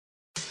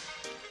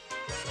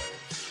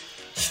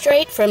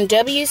Straight from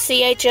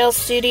WCHL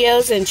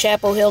Studios in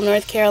Chapel Hill,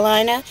 North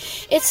Carolina,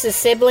 it's the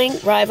Sibling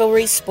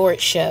Rivalry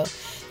Sports Show.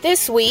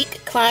 This week,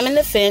 climbing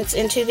the fence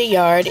into the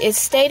yard is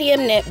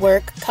Stadium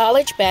Network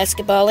college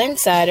basketball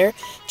insider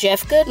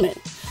Jeff Goodman.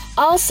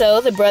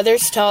 Also, the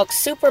Brothers talk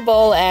Super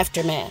Bowl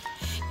aftermath.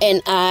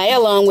 And I,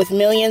 along with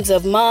millions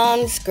of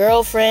moms,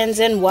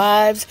 girlfriends, and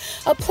wives,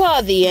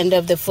 applaud the end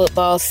of the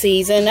football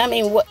season. I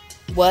mean,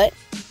 what?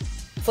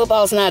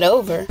 Football's not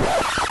over.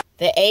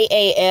 The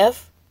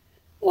AAF?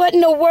 What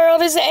in the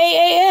world is the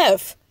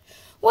AAF?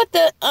 What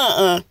the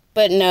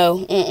But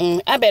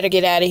no, I better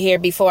get out of here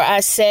before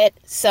I set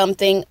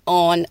something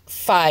on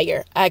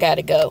fire. I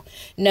gotta go.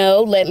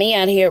 No, let me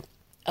out of here.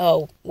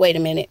 Oh, wait a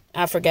minute.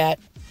 I forgot.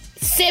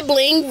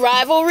 Sibling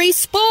Rivalry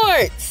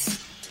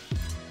Sports.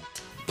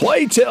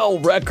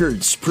 Playtel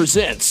Records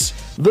presents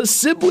the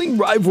Sibling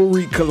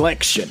Rivalry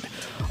Collection.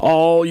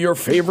 All your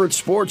favorite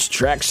sports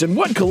tracks in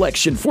one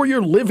collection for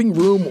your living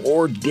room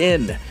or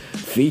den.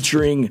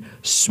 Featuring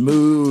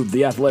Smooth,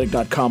 the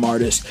Athletic.com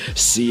artist,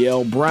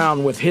 CL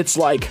Brown with hits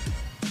like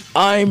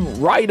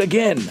I'm Right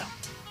Again,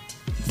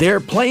 They're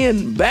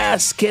Playing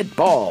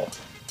Basketball,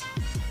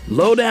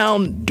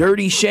 Lowdown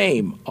Dirty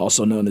Shame,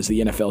 also known as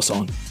the NFL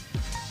song,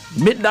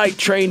 Midnight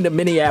Train to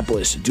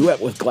Minneapolis, duet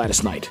with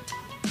Gladys Knight.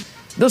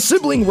 The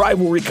Sibling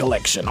Rivalry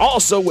Collection,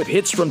 also with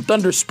hits from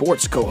Thunder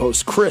Sports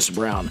co-host Chris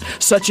Brown,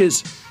 such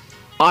as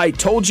I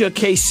Told Ya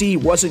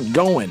KC Wasn't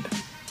Going,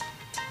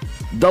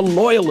 The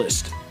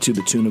Loyalist, to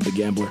the tune of The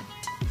Gambler,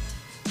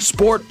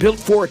 Sport Built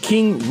for a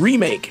King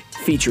remake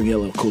featuring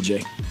LL Cool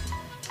J,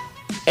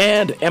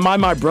 and Am I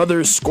My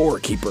Brother's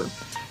Scorekeeper.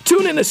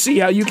 Tune in to see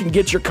how you can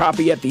get your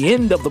copy at the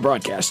end of the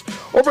broadcast,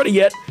 or better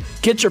yet,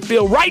 get your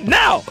fill right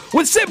now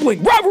with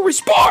Sibling Rivalry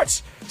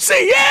Sports.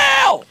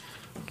 CL!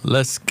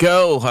 Let's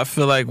go. I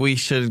feel like we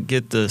should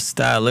get the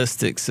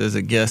Stylistics as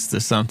a guest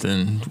or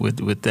something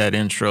with that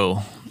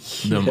intro.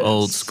 Yes. Them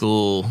old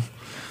school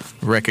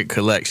record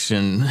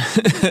collection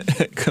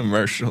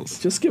commercials.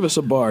 Just give us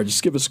a bar.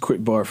 Just give us a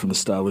quick bar from the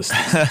Stylistics.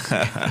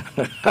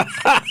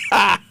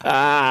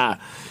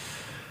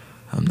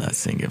 I'm not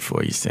singing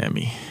for you,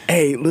 Sammy.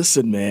 Hey,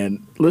 listen,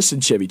 man. Listen,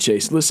 Chevy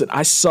Chase. Listen,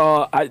 I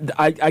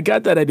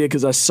got that idea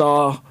because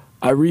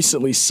I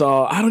recently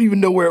saw, I don't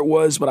even know where it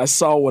was, but I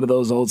saw one of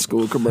those old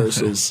school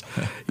commercials,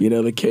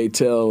 the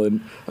K-Tel,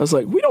 and I was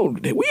like, we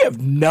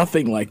have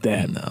nothing like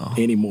that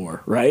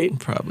anymore, right?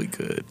 Probably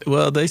could.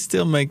 Well, they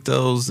still make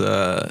those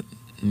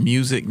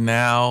Music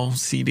Now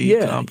CD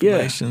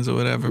compilations or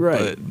whatever,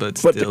 right. but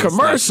still, the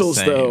commercials,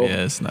 it's not the same. though.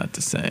 Yeah, it's not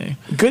the same.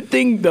 Good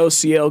thing, though,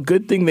 CL,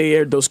 good thing they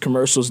aired those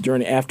commercials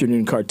during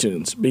afternoon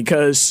cartoons,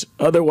 because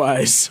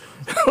otherwise,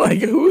 like,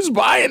 who's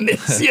buying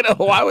this?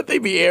 Why would they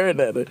be airing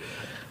that?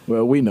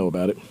 Well, we know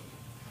about it.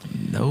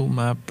 No,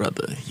 my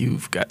brother,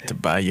 you've got to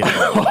buy your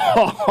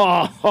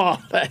own.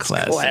 That's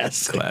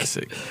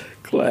classic.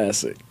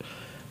 Classic.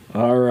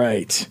 All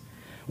right.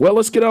 Well,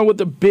 let's get on with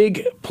the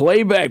big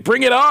playback.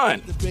 Bring it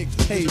on. The big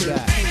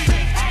playback.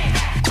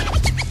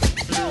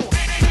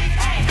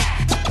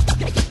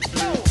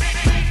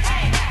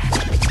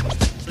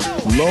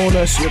 Loan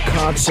us your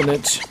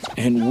consonant,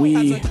 and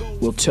we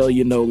will tell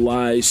you no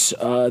lies.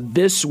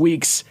 This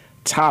week's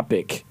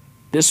topic,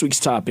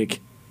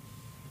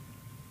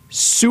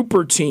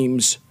 super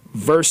teams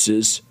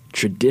versus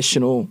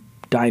traditional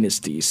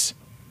dynasties.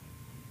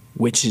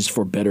 Which is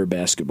for better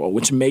basketball,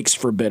 which makes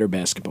for better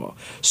basketball.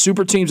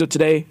 Super teams of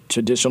today,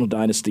 traditional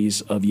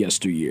dynasties of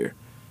yesteryear.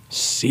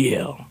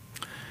 CL.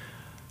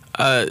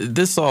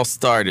 This all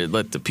started,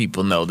 let the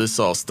people know,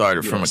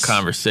 from a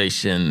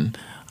conversation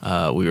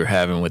we were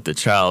having with a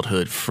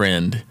childhood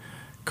friend,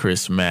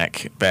 Chris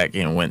Mack, back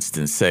in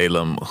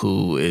Winston-Salem,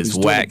 who is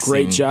waxing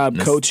a great job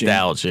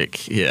nostalgic.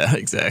 Coaching. Yeah,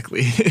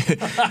 exactly.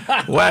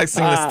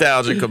 Waxing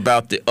nostalgic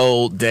about the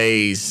old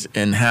days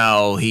and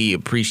how he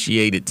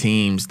appreciated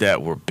teams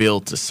that were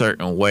built a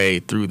certain way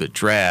through the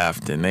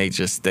draft, and they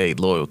just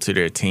stayed loyal to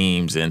their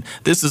teams. And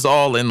this is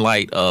all in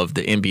light of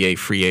the NBA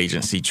free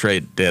agency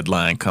trade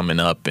deadline coming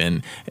up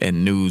and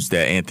news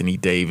that Anthony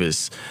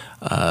Davis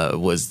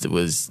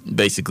was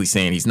basically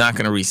saying he's not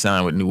going to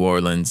re-sign with New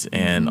Orleans,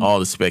 and all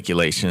the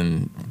speculation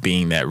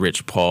being that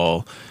Rich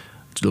Paul,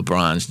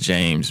 LeBron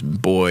James'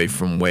 boy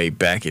from way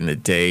back in the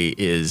day,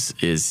 is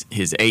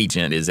his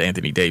agent, is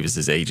Anthony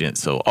Davis's agent.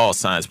 So all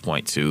signs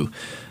point to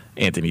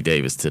Anthony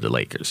Davis to the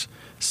Lakers.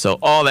 So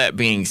all that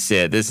being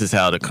said, this is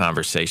how the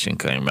conversation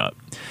came up.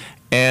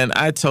 And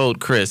I told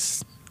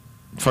Chris,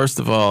 first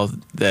of all,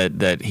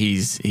 that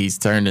he's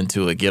turned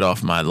into a get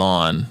off my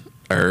lawn,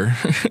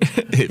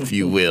 if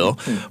you will,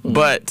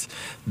 but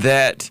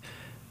that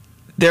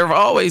there have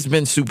always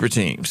been super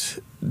teams.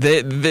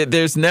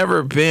 There's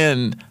never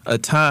been a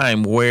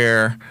time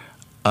where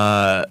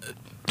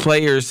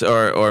players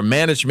or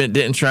management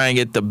didn't try and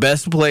get the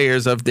best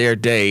players of their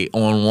day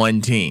on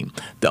one team.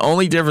 The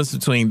only difference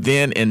between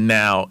then and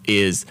now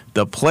is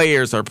the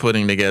players are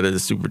putting together the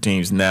super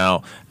teams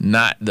now,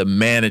 not the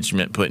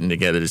management putting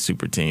together the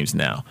super teams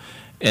now.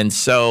 And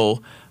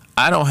so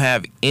I don't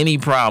have any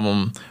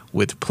problem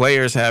with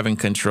players having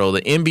control.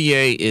 The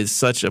NBA is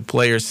such a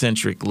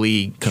player-centric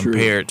league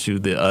compared to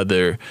the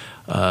other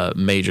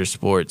major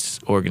sports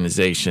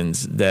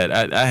organizations that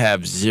I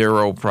have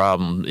zero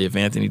problem if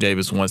Anthony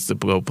Davis wants to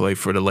go play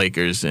for the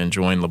Lakers and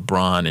join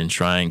LeBron and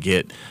try and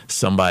get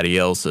somebody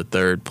else, a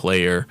third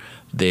player,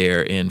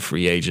 there in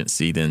free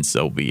agency, then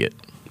so be it.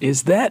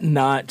 Is that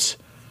not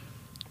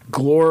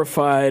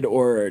glorified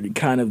or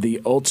kind of the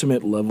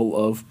ultimate level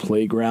of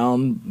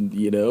playground,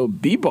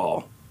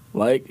 b-ball?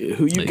 Like,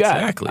 who you got?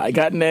 Exactly. I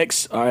got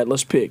next. All right,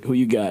 let's pick. Who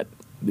you got?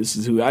 This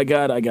is who I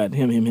got. I got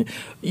him.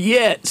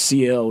 Yet,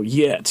 CL,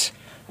 yet.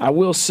 I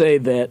will say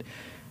that,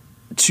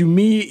 to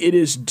me, it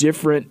is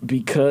different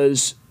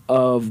because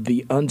of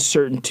the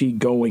uncertainty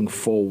going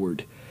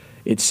forward.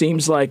 It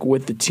seems like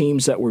with the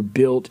teams that were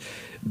built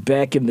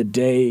back in the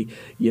day,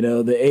 the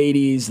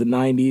 80s, the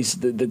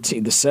 90s, the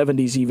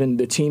 70s even,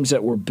 the teams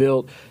that were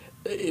built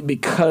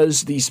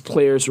because these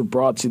players were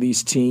brought to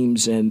these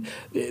teams, and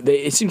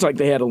it seems like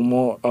they had a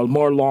more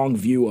long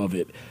view of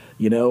it,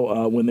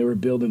 when they were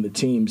building the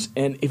teams.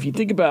 And if you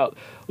think about,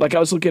 like I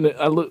was looking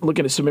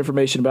at some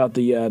information about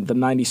the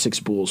 96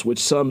 Bulls, which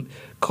some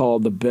call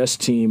the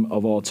best team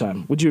of all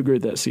time. Would you agree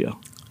with that, CL?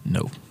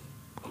 No.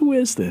 Who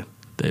is that?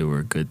 They were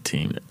a good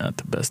team, not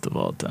the best of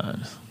all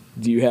time.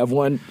 Do you have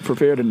one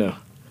prepared or no?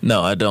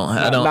 No, I don't.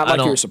 Not like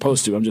you were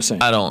supposed to. I'm just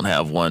saying. I don't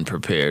have one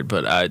prepared,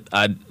 but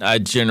I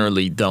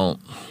generally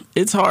don't.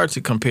 It's hard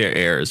to compare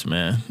eras,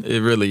 man. It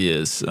really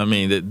is. I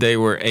mean, they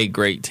were a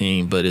great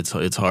team, but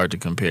it's hard to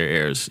compare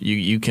eras.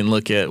 You can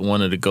look at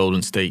one of the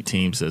Golden State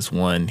teams that's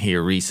won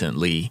here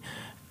recently,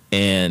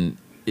 and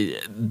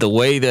the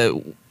way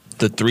that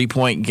the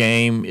three-point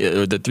game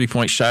or the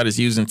three-point shot is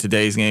used in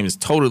today's game is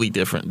totally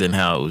different than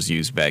how it was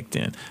used back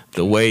then.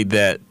 The way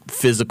that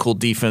physical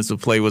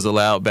defensive play was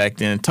allowed back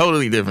then,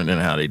 totally different than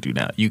how they do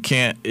now. You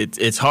can't.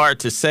 It's hard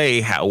to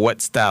say what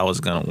style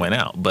is going to win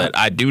out. But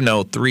I do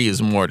know 3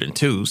 is more than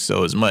 2.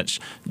 So as much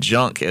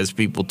junk as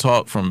people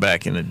talk from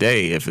back in the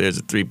day, if there's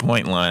a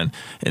three-point line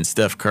and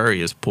Steph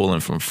Curry is pulling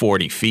from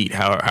 40 feet,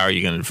 how are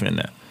you going to defend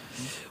that?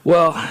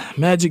 Well,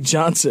 Magic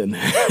Johnson,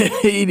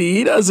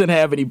 he doesn't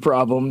have any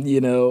problem,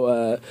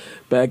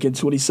 back in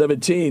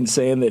 2017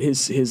 saying that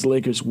his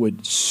Lakers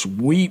would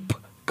sweep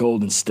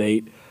Golden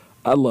State.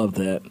 I love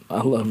that.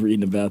 I love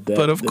reading about that.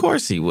 But of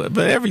course he would.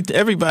 But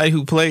everybody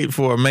who played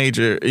for a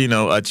major,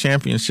 a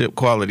championship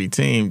quality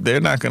team, they're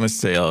not going to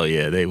say, oh,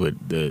 yeah, they would,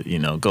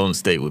 Golden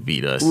State would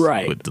beat us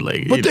with the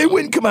Lakers. But they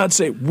wouldn't come out and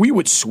say, we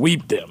would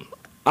sweep them.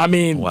 I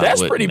mean,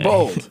 that's pretty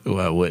bold.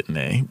 Why wouldn't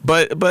they?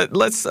 But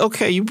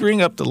you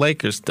bring up the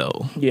Lakers,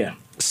 though. Yeah.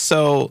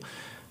 So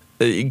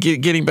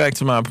getting back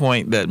to my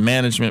point that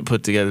management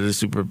put together the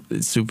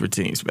super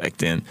teams back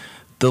then,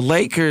 the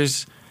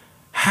Lakers,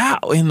 how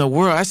in the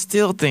world? I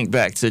still think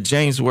back to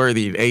James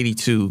Worthy at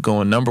 82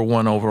 going number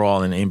 1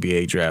 overall in the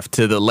NBA draft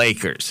to the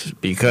Lakers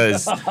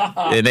because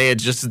they had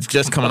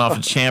just coming off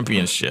a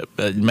championship.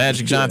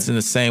 Magic Johnson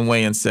the same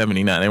way in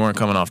 79. They weren't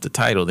coming off the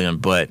title then,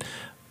 but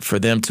for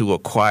them to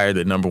acquire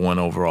the number 1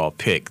 overall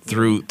pick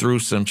through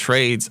some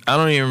trades. I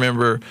don't even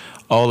remember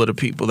all of the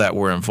people that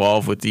were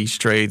involved with these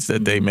trades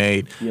that they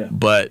made,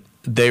 but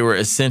they were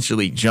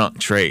essentially junk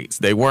trades.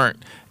 They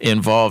weren't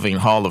involving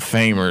Hall of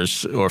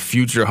Famers or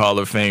future Hall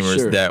of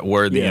Famers that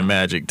Worthy and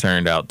Magic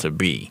turned out to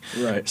be.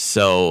 Right.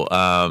 So,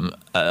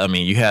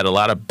 you had a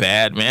lot of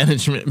bad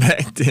management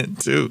back then,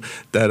 too,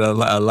 that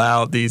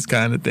allowed these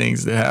kind of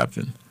things to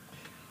happen.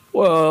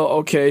 Well,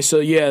 okay,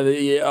 so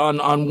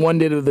on one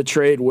end of the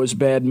trade was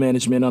bad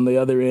management. On the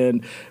other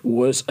end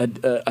was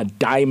a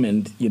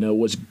diamond,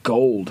 was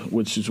gold,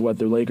 which is what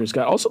the Lakers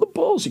got. Also the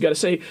Bulls, you got to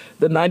say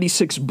the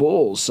 96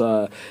 Bulls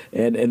and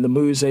the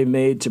moves they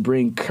made to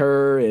bring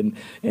Kerr and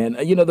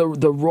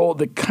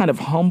the kind of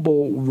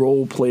humble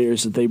role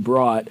players that they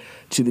brought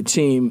to the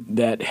team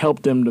that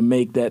helped them to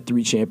make that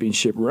 3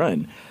 championship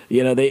run.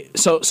 There's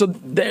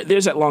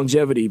that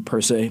longevity per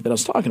se that I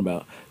was talking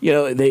about.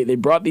 They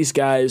brought these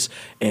guys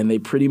and they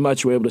pretty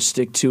much were able to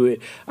stick to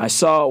it. I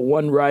saw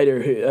one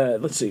writer who,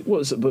 let's see, what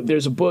was it?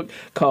 There's a book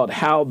called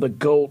How the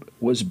GOAT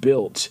Was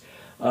Built,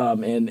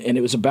 and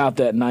it was about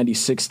that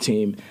 96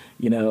 team.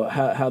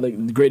 How the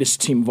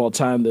greatest team of all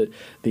time.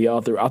 The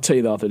author, I'll tell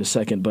you the author in a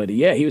second, but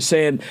he was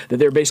saying that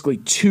there are basically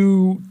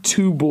two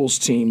Bulls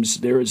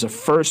teams. There is a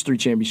first 3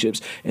 championships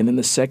and then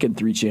the second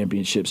 3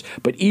 championships.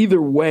 But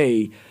either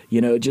way,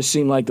 it just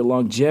seemed like the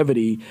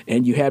longevity,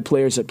 and you had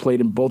players that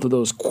played in both of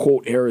those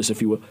quote eras, if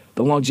you will.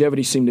 The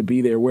longevity seemed to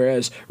be there.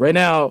 Whereas right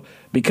now,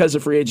 because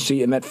of free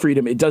agency and that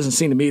freedom, it doesn't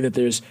seem to me that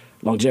there's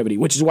longevity,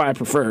 which is why I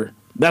prefer.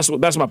 That's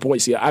my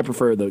point. See, I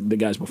prefer the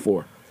guys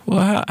before.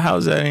 Well, how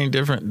is that any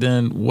different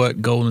than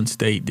what Golden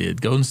State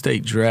did? Golden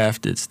State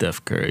drafted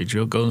Steph Curry.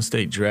 Golden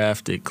State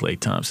drafted Klay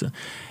Thompson.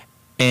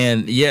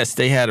 And, yes,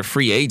 they had a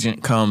free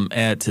agent come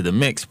add to the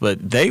mix,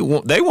 but they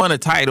won a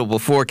title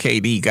before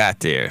KD got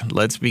there.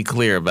 Let's be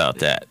clear about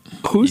that.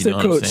 Who's the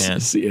coach?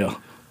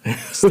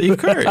 Steve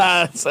Kerr.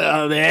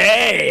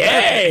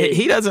 Hey.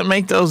 He doesn't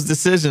make those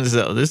decisions,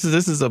 though. This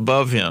is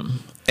above him.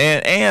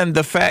 And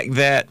the fact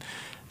that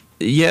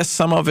yes,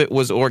 some of it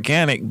was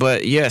organic,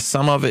 but yes,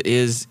 some of it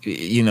is,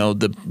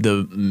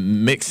 the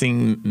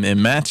mixing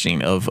and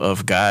matching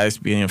of guys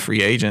being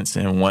free agents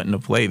and wanting to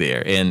play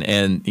there.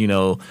 And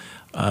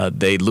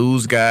they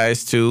lose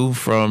guys too,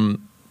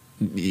 from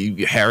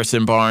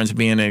Harrison Barnes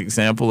being an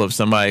example of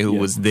somebody who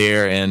was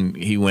there and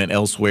he went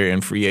elsewhere in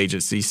free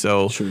agency.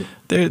 So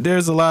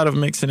there's a lot of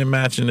mixing and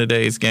matching in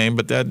today's game,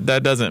 but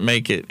that doesn't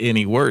make it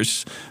any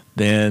worse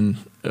than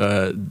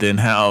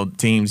how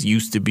teams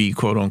used to be,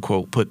 quote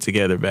unquote, put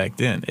together back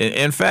then.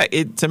 In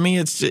fact, to me,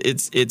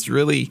 it's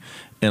really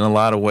in a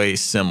lot of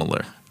ways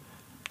similar.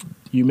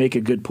 You make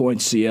a good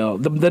point, CL.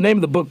 The name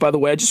of the book, by the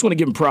way, I just want to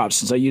give him props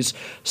since I use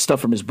stuff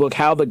from his book,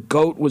 How the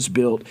GOAT Was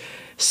Built,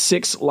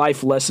 6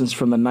 Life Lessons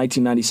from the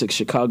 1996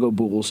 Chicago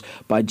Bulls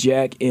by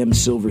Jack M.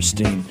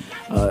 Silverstein.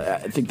 I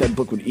think that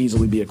book would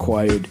easily be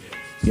acquired,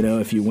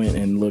 if you went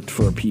and looked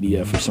for a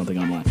PDF or something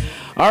online.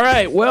 All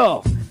right,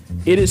 well,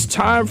 it is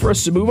time for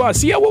us to move on.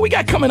 CL, what we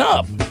got coming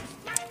up?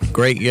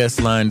 Great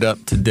guest lined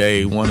up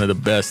today, one of the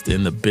best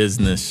in the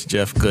business,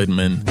 Jeff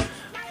Goodman,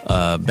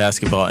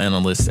 basketball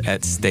analyst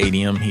at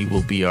Stadium. He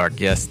will be our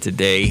guest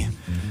today.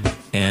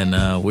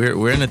 And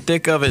we're in the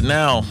thick of it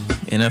now.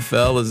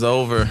 NFL is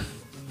over.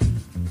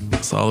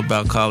 It's all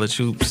about college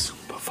hoops.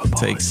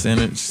 Take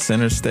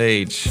center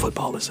stage.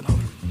 Football isn't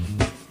over.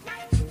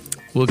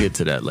 We'll get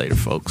to that later,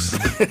 folks.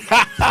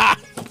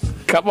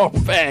 Come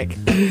on back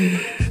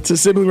to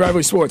Sibling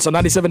Rivalry Sports on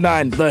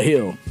 97.9 The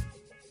Hill.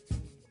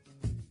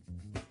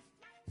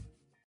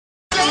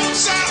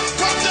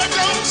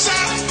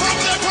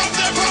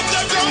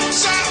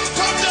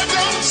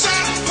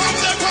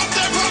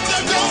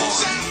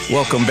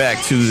 Welcome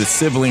back to the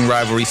Sibling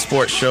Rivalry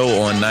Sports Show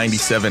on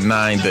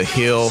 97.9 The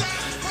Hill.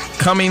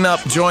 Coming up,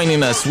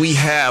 joining us, we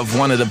have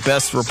one of the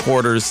best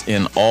reporters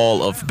in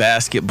all of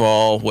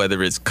basketball,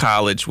 whether it's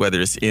college, whether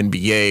it's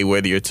NBA,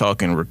 whether you're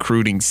talking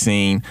recruiting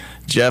scene.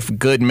 Jeff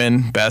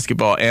Goodman,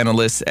 basketball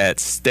analyst at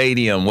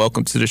Stadium.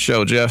 Welcome to the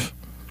show, Jeff.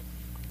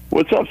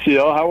 What's up,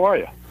 CL? How are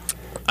you?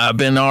 I've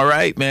been all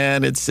right,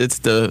 man. It's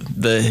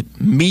the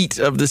meat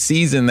of the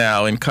season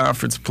now in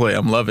conference play.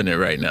 I'm loving it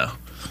right now.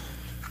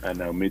 I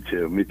know, me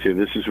too.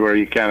 This is where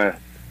you kind of,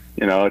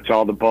 it's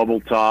all the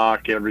bubble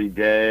talk every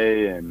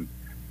day, and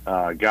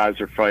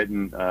guys are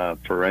fighting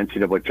for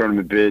NCAA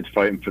tournament bids,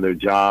 fighting for their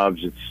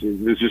jobs.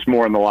 There's just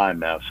more on the line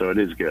now, so it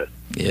is good.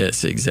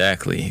 Yes,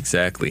 exactly.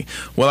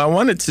 Well, I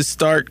wanted to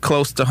start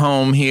close to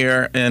home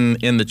here in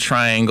the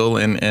Triangle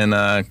and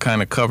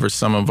kind of cover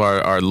some of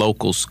our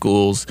local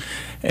schools.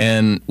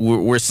 And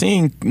we're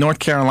seeing North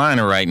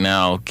Carolina right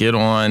now get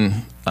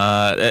on.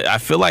 I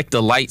feel like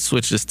the light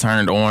switch is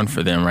turned on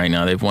for them right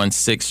now. They've won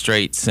 6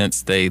 straight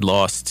since they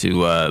lost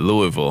to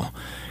Louisville.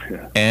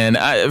 Yeah.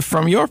 And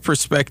from your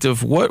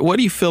perspective, what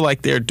do you feel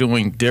like they're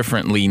doing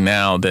differently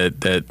now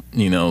that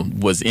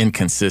was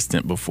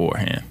inconsistent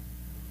beforehand?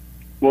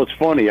 Well, it's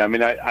funny. I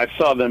mean, I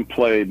saw them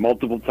play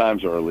multiple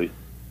times early,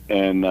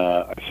 and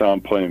I saw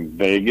them play in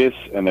Vegas,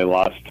 and they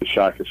lost to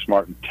Shaka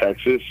Smart in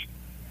Texas,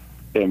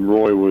 and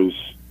Roy was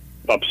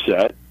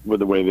upset with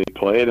the way they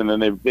played, and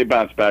then they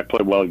bounced back,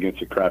 played well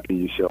against a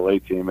crappy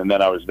UCLA team, and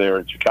then I was there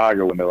in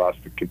Chicago when they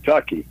lost to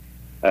Kentucky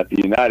at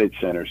the United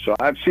Center. So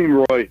I've seen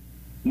Roy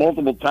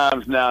multiple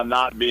times now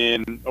not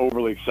being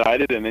overly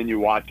excited, and then you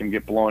watch him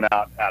get blown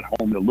out at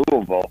home to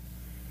Louisville.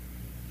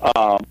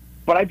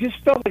 But I just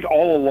felt like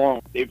all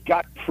along they've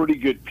got pretty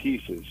good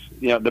pieces.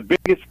 The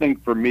biggest thing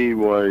for me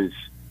was,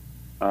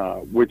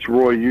 which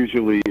Roy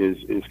usually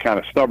is kind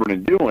of stubborn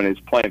in doing, is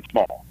playing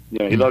small.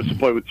 He loves to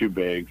play with 2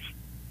 bigs.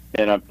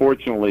 And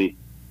unfortunately,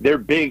 their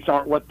bigs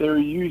aren't what they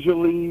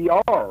usually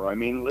are. I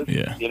mean,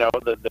 listen,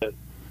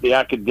 the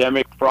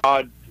academic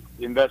fraud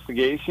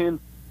investigation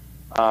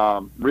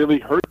really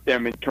hurt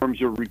them in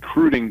terms of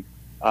recruiting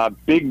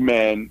big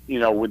men,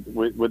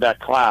 with that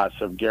class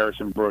of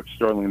Garrison Brooks,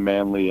 Sterling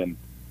Manley, and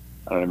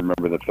I don't even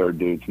remember the third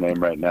dude's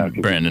name right now.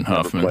 Brandon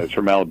Huffman. Plays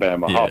from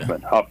Alabama. Yeah.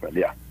 Huffman,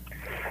 yeah.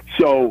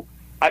 So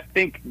I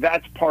think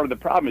that's part of the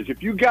problem is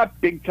if you got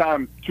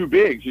big-time 2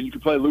 bigs and you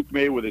can play Luke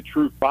May with a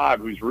true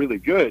 5 who's really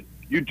good,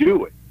 you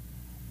do it.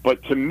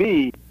 But to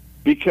me,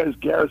 because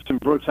Garrison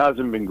Brooks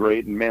hasn't been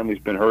great and Manley's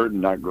been hurt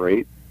and not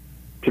great,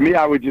 to me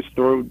I would just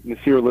throw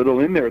Nasir Little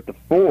in there at the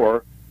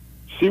 4,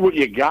 see what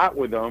you got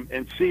with him,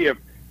 and see if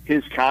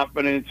his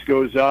confidence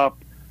goes up,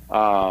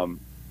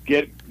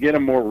 get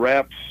him more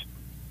reps.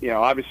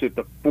 Obviously at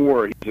the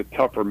 4, he's a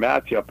tougher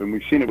matchup, and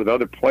we've seen it with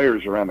other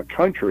players around the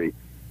country.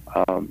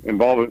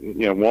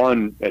 Involving,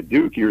 one at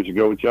Duke years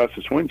ago with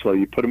Justice Winslow.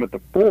 You put him at the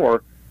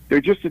 4,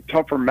 they're just a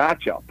tougher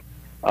matchup.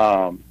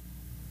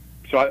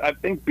 So I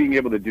think being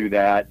able to do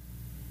that,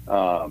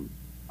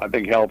 I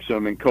think helps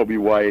him. And Kobe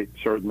White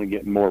certainly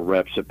getting more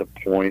reps at the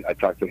point. I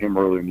talked to him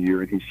earlier in the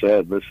year, and he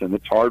said, listen,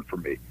 it's hard for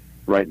me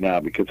right now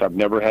because I've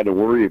never had to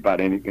worry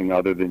about anything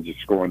other than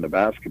just scoring the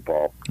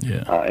basketball.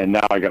 Yeah. And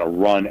now I got to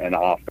run an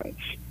offense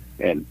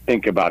and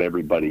think about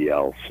everybody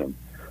else. And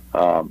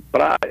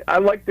but I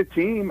like the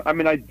team. I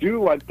mean, I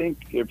do. I think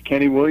if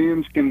Kenny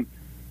Williams can,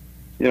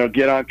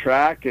 get on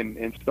track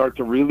and start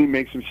to really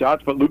make some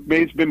shots. But Luke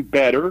May's been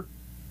better.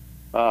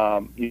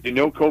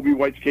 Kobe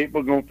White's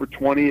capable of going for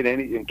 20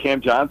 and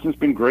Cam Johnson's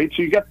been great.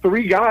 So you got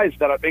three guys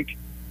that I think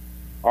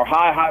are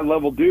high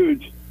level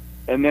dudes.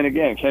 And then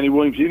again, Kenny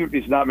Williams, even if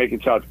he's not making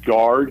shots,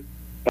 guard.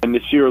 And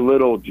Nasir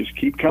Little just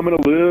keep coming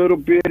a little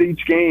bit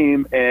each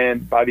game.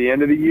 And by the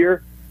end of the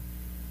year,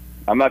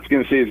 I'm not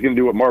going to say he's going to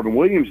do what Marvin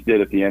Williams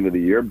did at the end of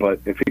the year, but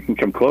if he can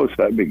come close,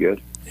 that'd be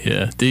good.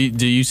 Yeah. Do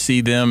you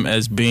see them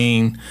as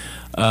being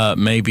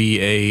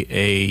maybe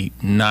a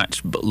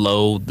notch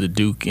below the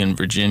Duke and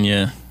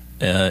Virginia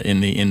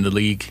in the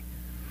league?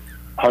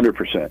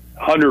 100%.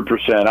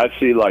 I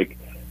see like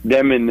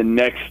them in the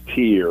next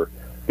tier.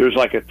 There's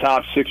like a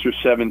top 6 or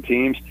 7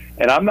 teams,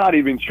 and I'm not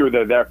even sure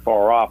they're that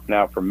far off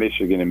now from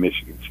Michigan and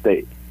Michigan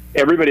State.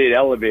 Everybody had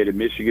elevated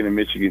Michigan and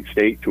Michigan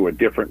State to a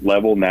different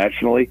level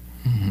nationally,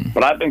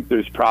 but I think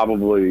there's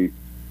probably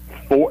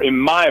 4, in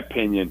my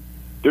opinion,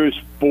 there's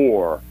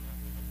 4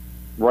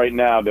 right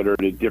now that are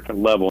at a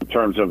different level in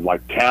terms of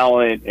like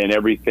talent and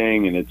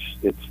everything, and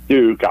it's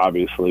Duke,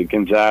 obviously,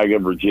 Gonzaga,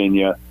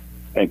 Virginia,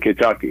 and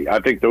Kentucky. I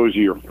think those are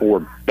your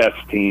 4 best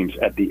teams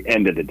at the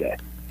end of the day.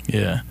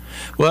 Yeah.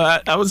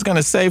 Well, I was going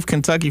to save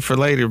Kentucky for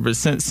later, but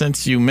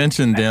since you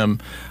mentioned them,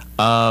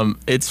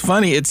 it's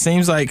funny. It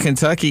seems like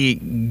Kentucky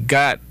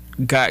got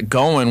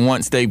going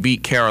once they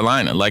beat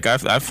Carolina. Like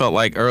I felt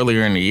like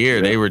earlier in the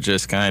year they were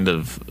just kind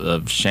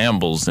of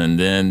shambles, and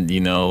then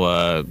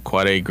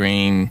Quade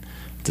Green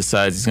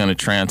decides he's going to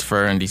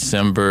transfer in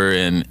December,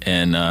 and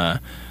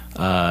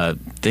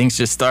things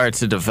just started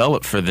to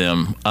develop for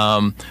them.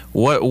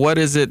 What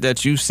is it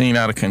that you've seen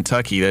out of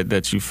Kentucky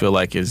that you feel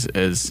like is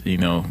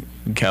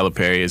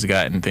Calipari has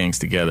gotten things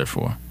together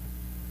for?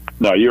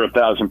 No, you're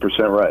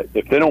 1,000% right.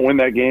 If they don't win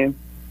that game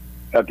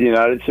at the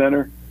United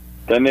Center,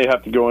 then they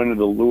have to go into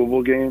the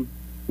Louisville game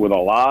with a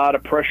lot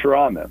of pressure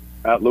on them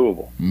at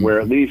Louisville, where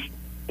at least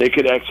they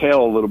could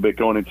exhale a little bit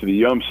going into the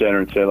Yum Center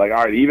and say, like,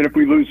 all right, even if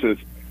we lose this,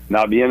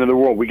 not the end of the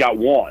world. We got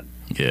 1.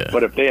 Yeah.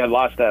 But if they had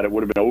lost that, it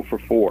would have been 0 for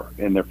 4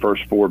 in their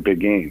first 4 big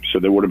games. So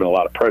there would have been a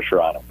lot of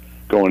pressure on them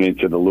going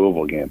into the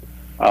Louisville game.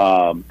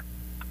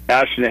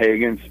 Ashton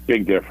Hagans,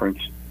 big difference.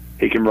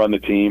 He can run the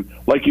team.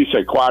 Like you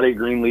said, Quade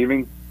Green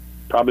leaving,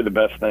 probably the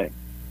best thing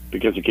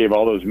because it gave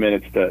all those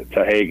minutes to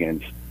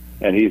Hagans.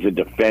 And he's a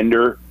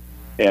defender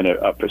and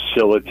a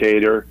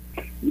facilitator.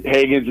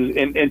 Hagans is,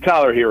 and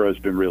Tyler Hero's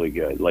been really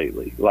good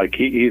lately. Like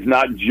he's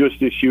not just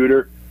a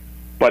shooter,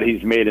 but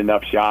he's made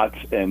enough shots,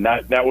 and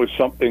that was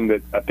something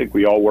that I think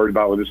we all worried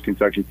about with this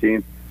Kentucky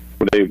team.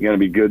 Were they going to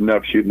be good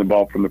enough shooting the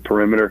ball from the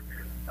perimeter?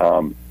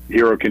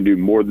 Hero can do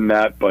more than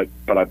that, but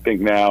I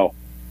think now,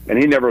 and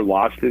he never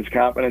lost his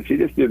confidence. He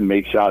just didn't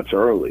make shots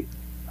early.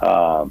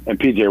 And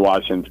P.J.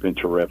 Washington's been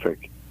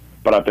terrific.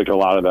 But I think a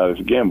lot of that is,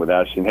 again, with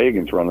Ashton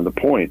Hagans running the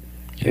point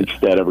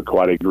instead of a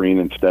Quade Green,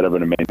 instead of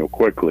an Emmanuel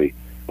Quickley.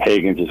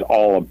 Hagans is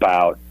all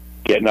about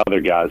getting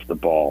other guys the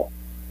ball.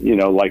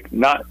 Like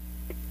not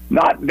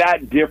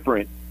that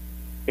different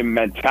in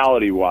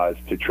mentality-wise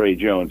to Trey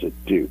Jones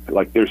at Duke.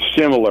 Like, they're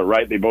similar,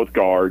 right? They both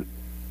guard.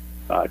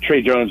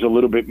 Trey Jones is a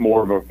little bit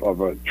more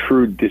of a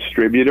true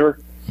distributor,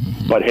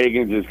 but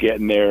Hagans is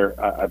getting there.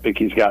 I think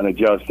he's gotten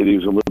adjusted. He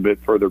was a little bit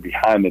further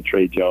behind than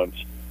Trey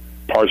Jones,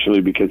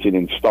 partially because he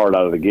didn't start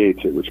out of the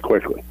gates. It was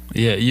Quickley.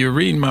 Yeah, you're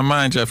reading my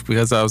mind, Jeff,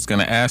 because I was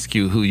going to ask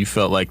you who you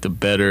felt like the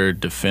better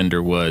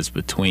defender was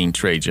between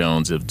Trey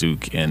Jones of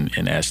Duke and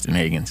Ashton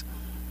Hagans.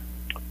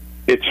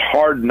 It's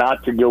hard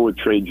not to go with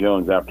Trey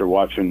Jones after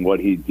watching what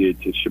he did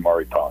to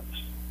Shamari Pons.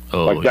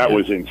 That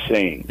was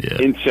insane.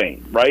 Yeah.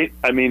 Insane, right?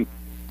 I mean,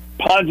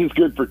 Pons is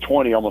good for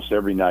 20 almost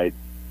every night.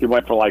 He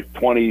went for like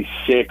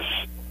 26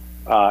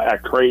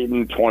 at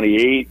Creighton,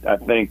 28, I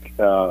think,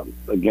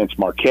 against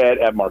Marquette.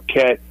 At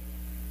Marquette,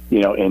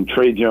 and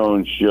Trey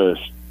Jones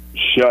just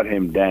shut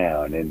him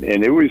down. And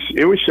it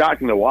was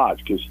shocking to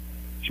watch because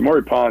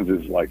Shamari Pons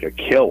is like a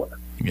killer.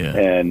 Yeah.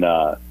 And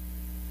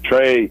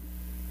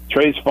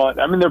Trey's fun.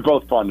 I mean, they're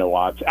both fun to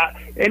watch.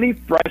 Any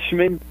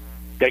freshman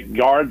that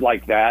guard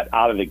like that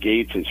out of the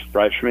gates as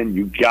freshmen,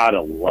 you got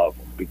to love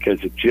them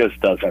because it just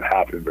doesn't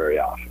happen very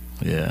often.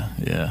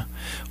 Yeah.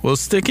 Well,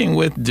 sticking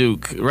with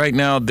Duke, right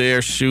now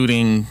they're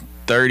shooting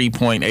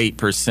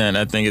 30.8%.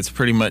 I think it's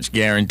pretty much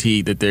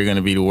guaranteed that they're going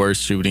to be the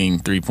worst shooting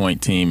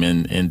three-point team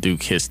in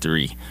Duke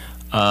history.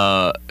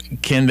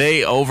 Can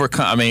they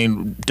overcome? I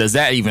mean, does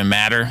that even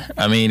matter?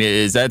 I mean,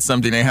 is that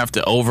something they have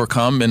to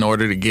overcome in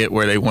order to get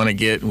where they want to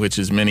get, which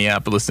is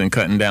Minneapolis and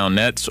cutting down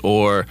nets,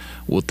 or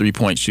will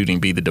three-point shooting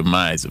be the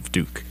demise of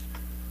Duke?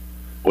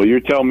 Well,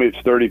 you're telling me it's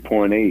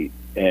 30.8,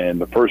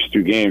 and the first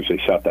 2 games they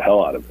shot the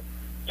hell out of it.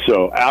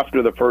 So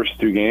after the first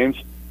 2 games,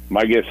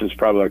 my guess is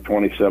probably like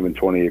 27,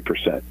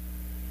 28%.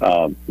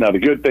 Now, the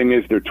good thing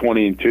is they're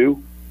 20-2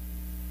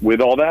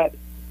 with all that.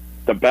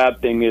 The bad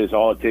thing is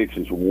all it takes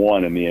is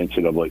 1 in the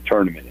NCAA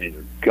tournament, and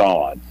you're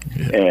gone.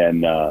 Yeah.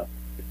 And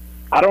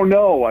I don't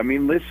know. I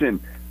mean,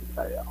 listen,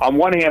 on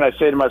one hand, I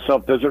say to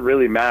myself, does it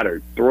really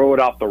matter? Throw it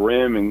off the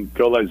rim and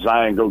go let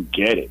Zion go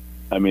get it.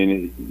 I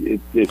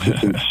mean, it's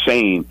just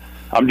insane.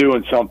 I'm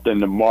doing something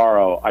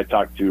tomorrow. I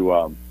talked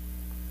to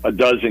a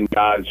dozen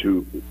guys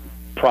who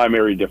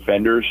primary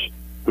defenders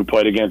who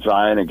played against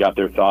Zion and got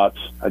their thoughts.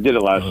 I did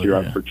it last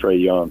year for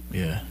Trae Young.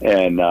 Yeah.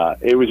 And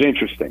it was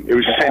interesting. It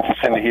was just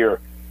interesting to hear,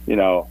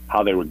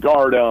 how they would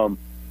guard him,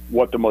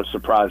 what the most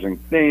surprising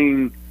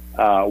thing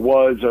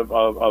was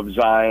of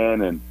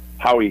Zion, and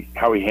how he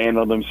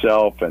handled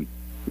himself. And,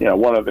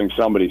 one of the things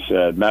somebody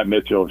said, Matt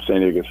Mitchell of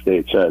San Diego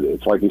State said,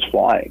 it's like he's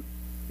flying.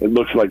 It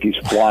looks like he's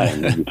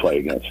flying when you play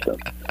against him.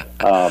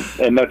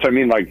 And that's,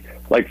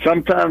 like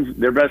sometimes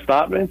their best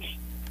offense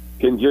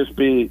can just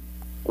be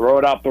throw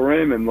it out the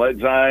rim and let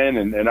Zion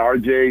and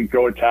RJ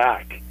go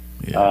attack.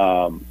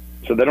 Yeah.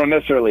 So they don't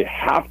necessarily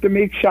have to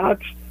make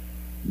shots,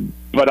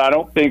 but I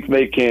don't think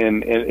they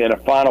can, in a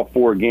Final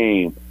Four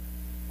game,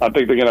 I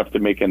think they're going to have to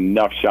make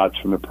enough shots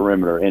from the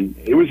perimeter. And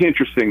it was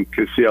interesting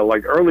to see how,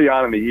 early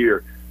on in the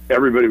year,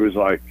 everybody was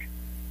like,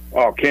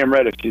 oh, Cam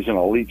Reddish, he's an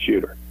elite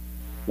shooter.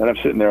 And I'm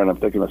sitting there and I'm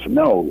thinking,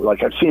 no,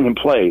 I've seen him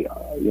play,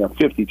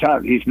 50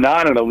 times. He's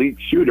not an elite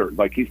shooter.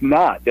 He's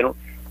not. They don't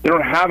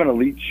have an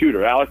elite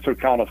shooter. Alex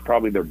O'Connell's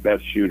probably their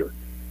best shooter,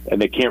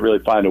 and they can't really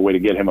find a way to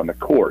get him on the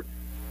court.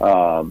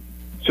 I'm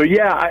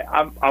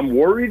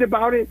worried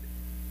about it,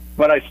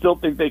 but I still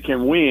think they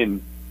can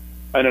win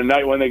on a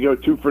night when they go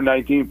 2 for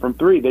 19 from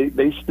three.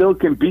 They still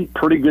can beat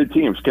pretty good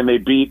teams. Can they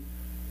beat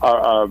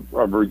a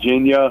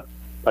Virginia,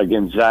 a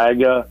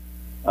Gonzaga,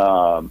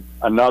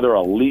 another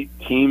elite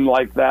team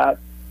like that?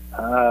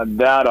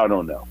 That I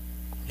don't know.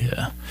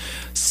 Yeah.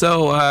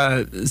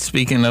 So,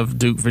 speaking of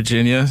Duke,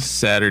 Virginia,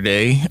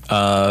 Saturday,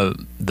 the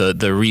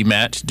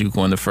rematch, Duke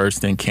won the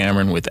first in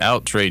Cameron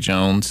without Tre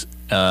Jones.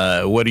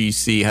 What do you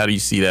see? How do you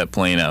see that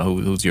playing out?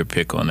 Who's your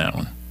pick on that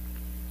one?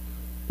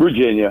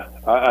 Virginia.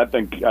 I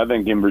think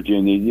in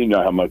Virginia, you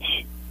know how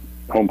much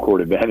home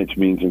court advantage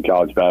means in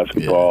college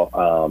basketball.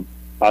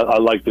 Yeah. I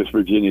like this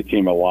Virginia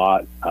team a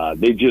lot.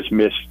 They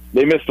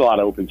missed a lot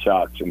of open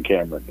shots in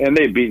Cameron, and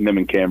they've beaten them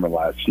in Cameron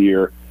last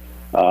year.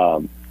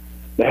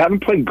 They haven't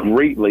played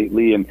great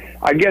lately, and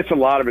I guess a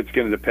lot of it's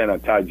going to depend on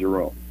Ty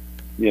Jerome.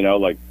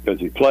 Does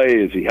he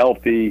play? Is he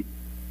healthy?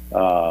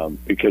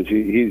 Because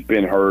he's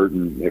been hurt,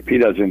 and if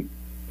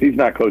he's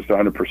not close to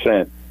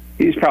 100%,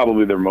 he's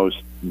probably their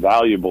most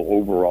valuable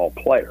overall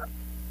player.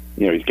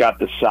 He's got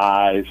the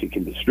size, he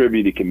can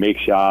distribute, he can make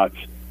shots.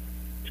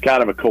 He's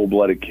kind of a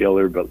cold-blooded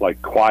killer,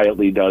 but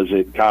quietly does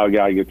it. Kyle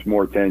Guy gets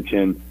more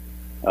attention.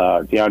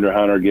 DeAndre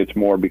Hunter gets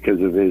more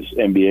because of his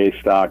NBA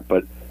stock,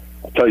 but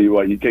I'll tell you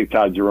what, you take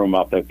Todd Jerome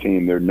off that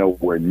team, they're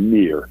nowhere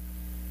near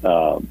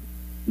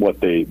what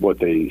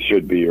they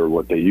should be or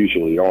what they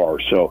usually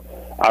are. So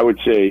I would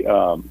say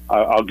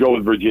I'll go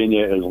with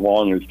Virginia as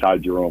long as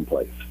Todd Jerome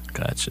plays.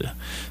 Gotcha.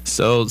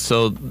 So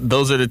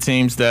those are the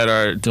teams that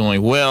are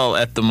doing well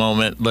at the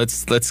moment.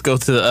 Let's go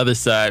to the other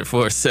side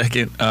for a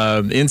second.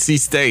 NC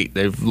State,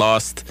 they've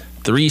lost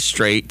 3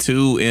 straight,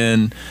 2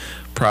 in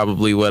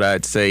probably what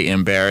I'd say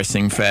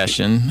embarrassing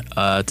fashion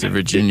to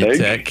Virginia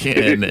Tech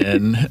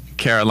and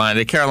Carolina.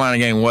 The Carolina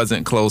game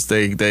wasn't close.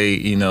 They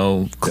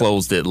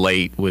closed it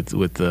late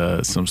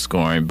with some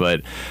scoring.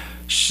 But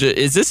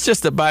is this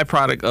just a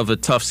byproduct of a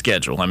tough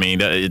schedule? I mean,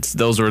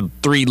 those were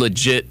 3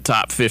 legit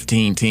top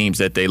 15 teams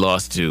that they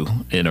lost to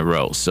in a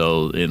row.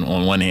 So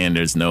on one hand,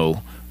 there's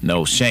no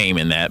shame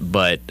in that.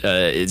 But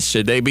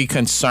should they be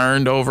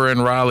concerned over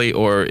in Raleigh,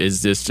 or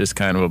is this just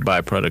kind of a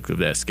byproduct of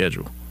that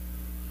schedule?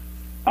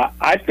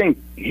 I think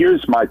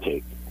here's my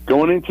take.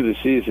 Going into the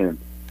season,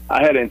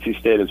 I had NC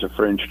State as a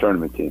fringe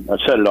tournament team. I've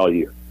said it all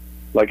year.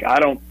 I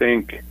don't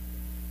think,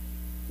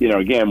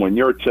 again, when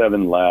you're at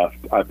 7 left,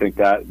 I think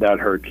that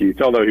hurt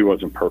Keith, although he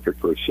wasn't perfect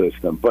for his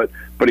system. But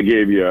it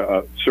gave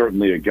you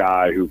certainly a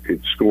guy who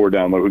could score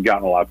down low, who'd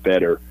gotten a lot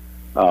better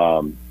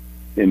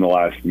in the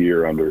last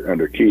year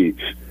under Keith.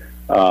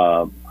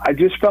 I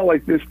just felt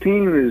like this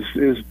team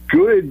is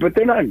good, but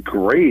they're not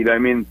great. I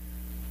mean,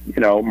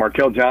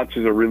 Markel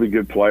Johnson's a really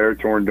good player.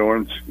 Torrin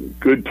Dorn's a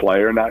good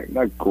player,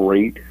 not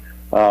great.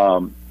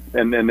 And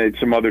then they had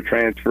some other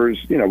transfers.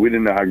 We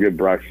didn't know how good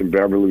Braxton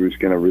Beverly was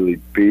going to really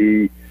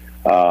be.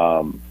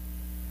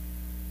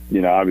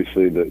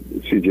 Obviously the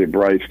C.J.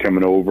 Bryce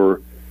coming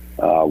over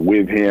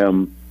with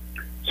him.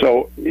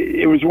 So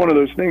it was one of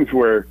those things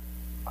where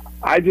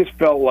I just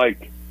felt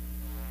like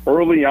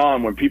early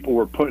on when people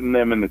were putting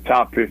them in the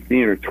top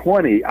 15 or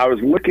 20, I was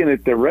looking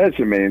at their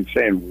resume and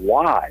saying,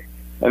 why?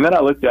 And then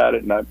I looked at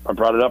it, and I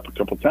brought it up a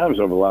couple times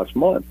over the last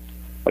month.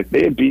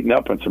 They had beaten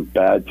up on some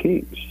bad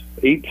teams,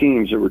 8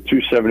 teams that were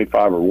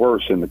 275 or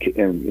worse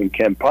in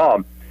Ken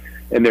Palm,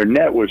 and their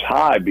net was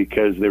high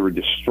because they were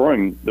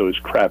destroying those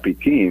crappy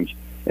teams,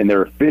 and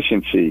their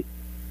efficiency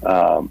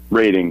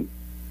rating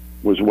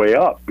was way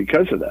up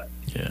because of that.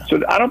 Yeah.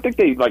 So I don't think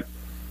they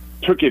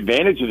took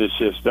advantage of the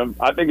system.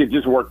 I think it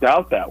just worked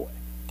out that way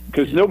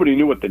because nobody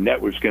knew what the net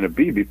was going to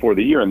be before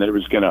the year, and that it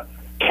was going to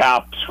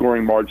cap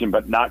scoring margin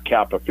but not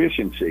cap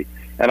efficiency.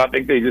 And I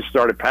think they just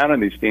started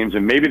pounding these teams,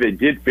 and maybe they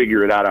did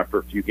figure it out after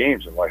a few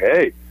games. And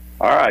hey,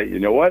 all right, you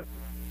know what?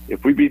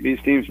 If we beat these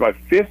teams by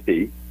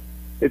 50,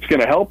 it's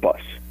going to help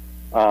us.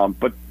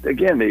 But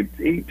again, they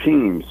 8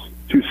 teams,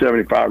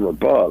 275 or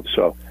above.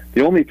 So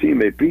the only team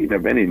they've beaten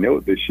of any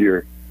note this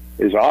year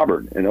is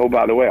Auburn. And, oh,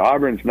 by the way,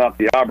 Auburn's not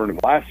the Auburn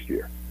of last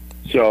year.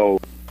 So,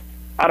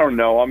 I don't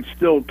know. I'm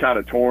still kind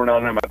of torn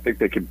on them. I think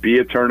they could be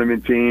a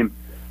tournament team.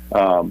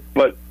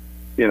 But,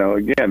 you know,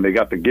 again, they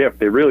got the gift.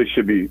 They really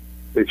should be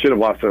 – they should have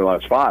lost their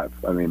last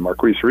 5. I mean,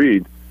 Marquise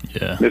Reed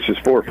misses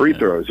 4 free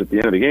throws at the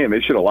end of the game.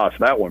 They should have lost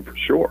that one for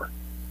sure.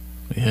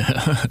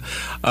 Yeah.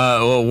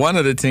 Well, one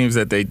of the teams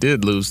that they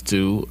did lose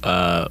to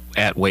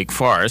at Wake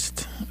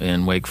Forest,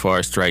 and Wake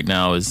Forest right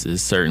now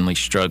is certainly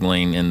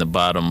struggling in the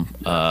bottom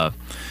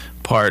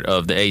part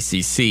of the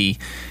ACC.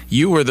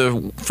 You were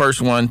the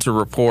first one to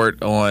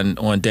report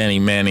on Danny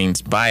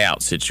Manning's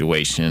buyout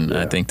situation.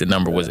 Yeah. I think the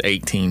number was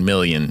 $18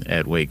 million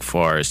at Wake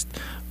Forest.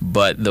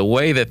 But the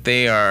way that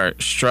they are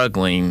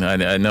struggling,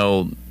 I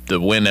know the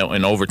win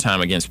in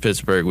overtime against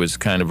Pittsburgh was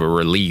kind of a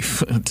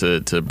relief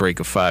to break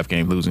a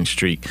 5-game losing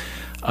streak.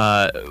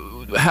 How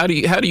do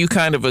you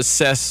kind of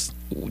assess,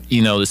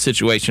 you know, the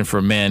situation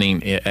for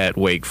Manning at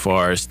Wake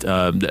Forest?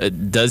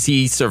 Does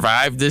he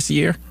survive this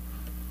year?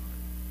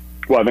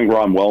 Well, I think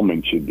Ron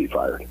Wellman should be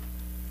fired.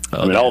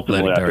 I mean,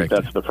 ultimately, I think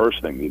that's the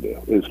first thing you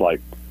do. Is like,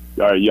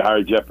 all right, you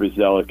hired Jeffrey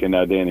Zellick and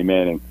now Danny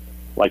Manning.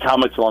 Like, how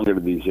much longer do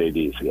these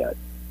ADs get?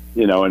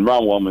 You know, and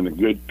Ron Wellman,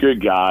 a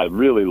good guy,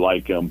 really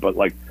like him, but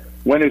like,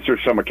 when is there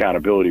some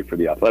accountability for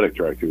the athletic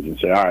directors and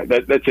say, all right,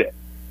 that's it?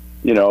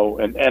 You know,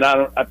 and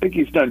I think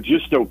he's done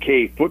just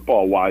okay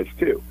football wise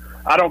too.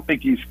 I don't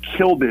think he's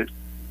killed it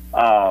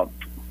by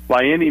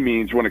any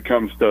means when it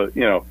comes to,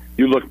 you know,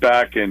 you look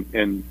back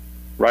and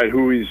right,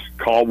 Huey's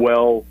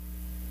Caldwell,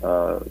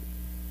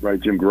 right,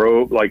 Jim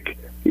Grove, like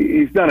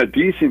he's done a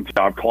decent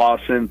job,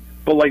 Clausen,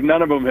 but like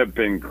none of them have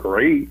been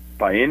great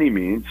by any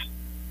means.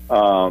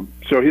 So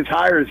his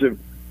hires have.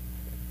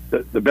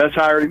 The best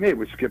hire he made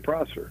was Skip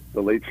Prosser,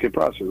 the late Skip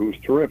Prosser, who was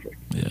terrific.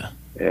 Yeah.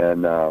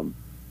 And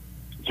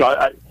so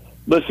I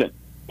listen,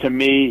 to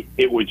me,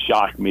 it would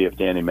shock me if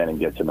Danny Manning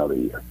gets another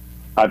year.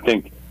 I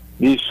think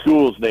these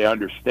schools, they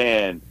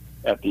understand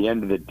at the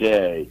end of the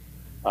day,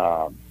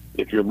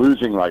 if you're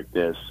losing like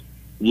this,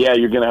 yeah,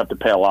 you're going to have to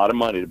pay a lot of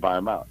money to buy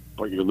them out,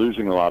 but you're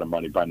losing a lot of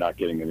money by not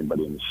getting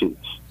anybody in the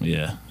seats.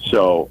 Yeah.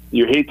 So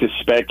you hate to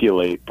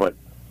speculate, but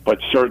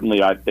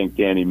certainly I think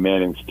Danny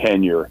Manning's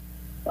tenure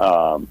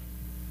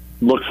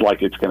looks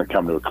like it's going to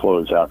come to a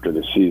close after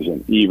the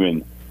season,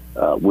 even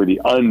with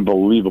the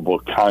unbelievable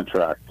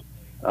contract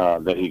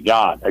that he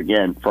got,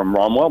 again, from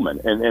Ron Wellman.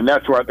 And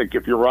that's where I think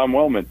if you're Ron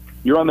Wellman,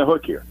 you're on the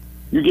hook here.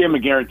 You gave him a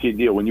guaranteed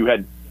deal when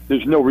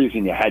there's no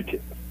reason you had to.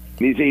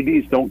 These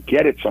ADs don't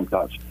get it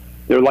sometimes.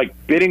 They're like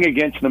bidding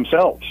against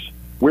themselves.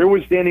 Where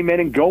was Danny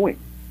Manning going?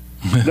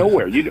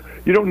 Nowhere. You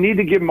don't need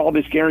to give him all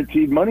this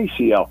guaranteed money,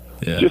 CL.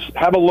 Yeah. Just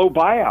have a low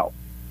buyout.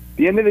 At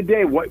the end of the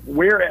day,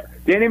 where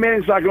Danny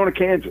Manning's not going to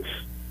Kansas.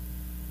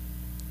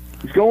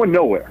 He's going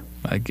nowhere.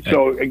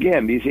 So,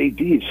 again, these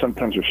ADs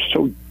sometimes are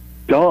so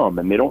dumb,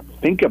 and they don't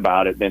think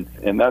about it,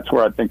 and that's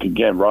where I think,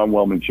 again, Ron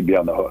Wellman should be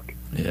on the hook.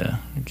 Yeah,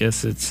 I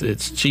guess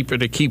it's cheaper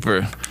to keep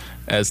her,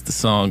 as the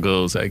song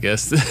goes, I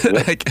guess.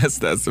 Yep. I guess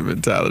that's the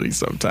mentality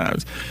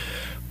sometimes.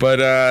 But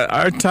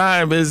our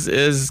time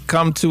is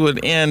come to an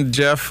end,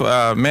 Jeff.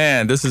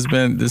 Man, this has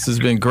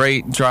been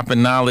great,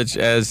 dropping knowledge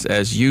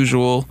as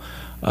usual.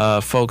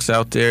 Folks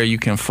out there, you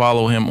can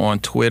follow him on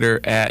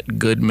Twitter at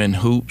Goodman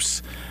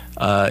Hoops.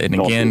 And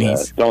again,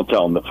 don't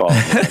tell him to follow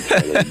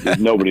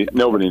me.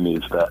 Nobody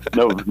needs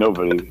that.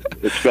 Nobody,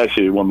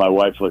 especially when my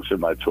wife looks at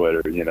my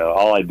Twitter. You know,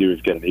 all I do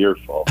is get an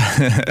earful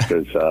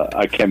because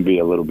I can be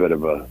a little bit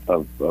of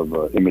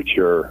a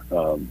immature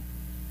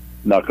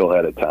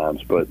knucklehead at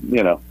times. But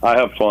you know, I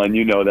have fun.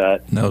 You know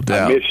that. No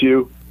doubt. I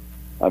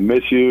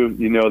miss you.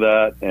 You know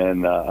that,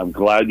 and I'm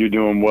glad you're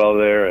doing well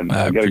there. And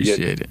I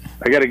appreciate it.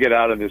 I got to get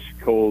out of this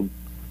cold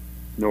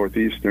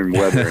northeastern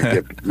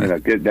weather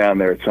and get down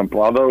there at some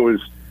point. Although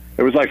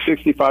it was like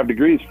 65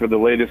 degrees for the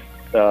latest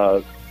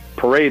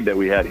parade that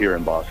we had here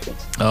in Boston.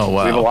 Oh,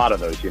 wow. We have a lot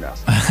of those, you know.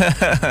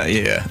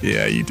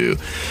 Yeah, you do.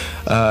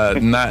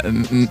 I'm not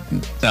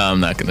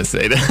going to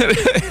say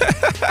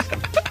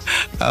that.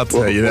 I'll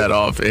tell you that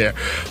off air.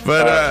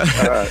 But,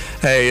 all right.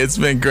 Hey, it's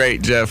been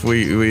great, Jeff.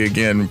 We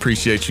again,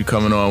 appreciate you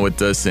coming on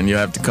with us, and you'll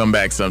have to come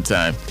back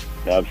sometime.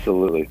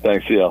 Absolutely.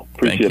 Thanks, CL.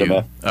 Appreciate it,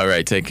 man. All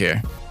right, take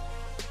care.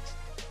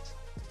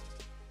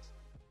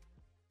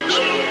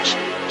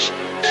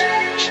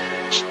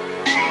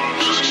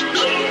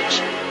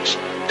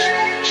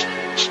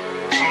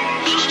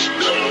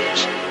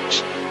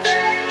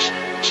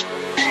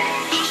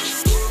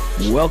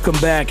 Welcome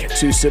back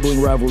to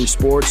Sibling Rivalry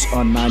Sports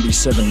on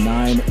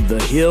 97.9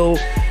 The Hill.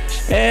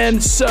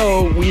 And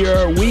so we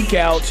are a week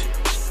out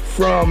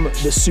from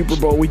the Super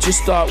Bowl. We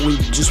just thought we'd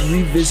just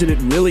revisit it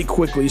really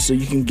quickly so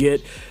you can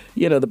get,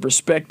 the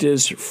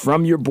perspectives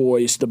from your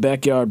boys, the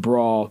Backyard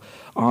Brawl,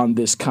 on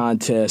this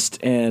contest.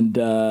 And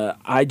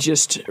I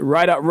just,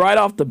 right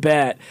off the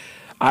bat,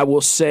 I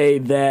will say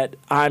that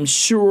I'm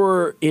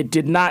sure it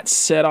did not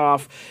set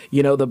off,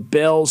 the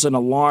bells and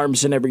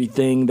alarms and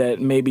everything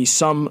that maybe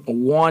some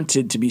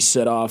wanted to be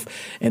set off.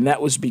 And that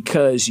was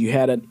because you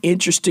had an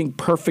interesting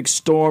perfect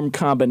storm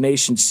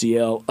combination,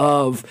 CL,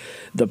 of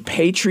the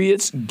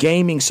Patriots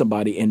gaming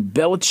somebody and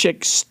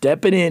Belichick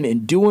stepping in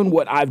and doing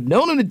what I've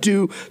known him to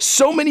do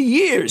so many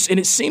years. And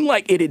it seemed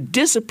like it had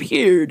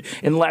disappeared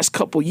in the last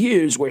couple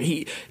years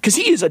because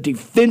he is a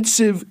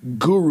defensive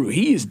guru.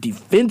 He is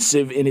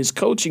defensive in his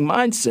coaching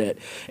mindset.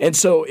 And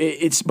so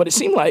but it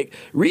seemed like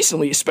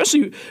recently,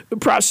 especially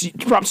props to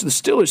the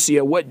Steelers,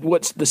 CL,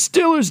 what the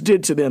Steelers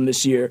did to them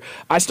this year,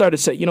 I started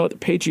to say, the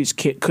Patriots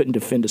couldn't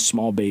defend a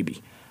small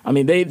baby. I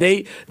mean,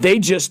 the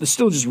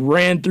Steelers just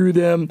ran through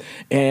them,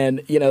 and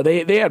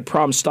they had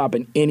problems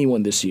stopping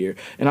anyone this year.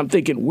 And I'm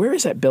thinking, where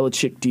is that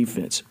Belichick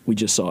defense? We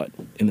just saw it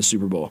in the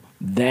Super Bowl.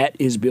 That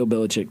is Bill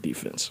Belichick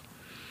defense.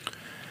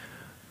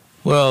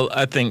 Well,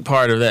 I think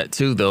part of that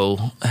too, though,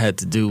 had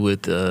to do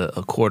with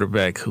a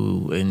quarterback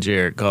in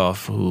Jared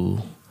Goff, who,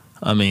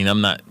 I mean,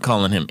 I'm not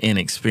calling him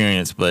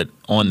inexperienced, but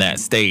on that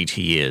stage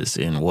he is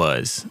and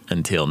was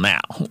until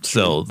now.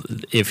 So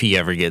if he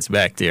ever gets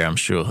back there, I'm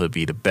sure he'll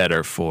be the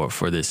better for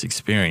this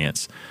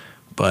experience.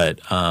 But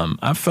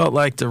I felt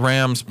like the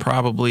Rams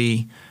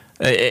probably,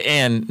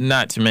 and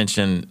not to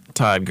mention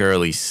Todd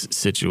Gurley's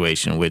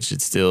situation, which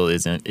it still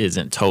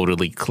isn't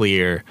totally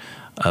clear.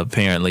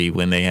 Apparently,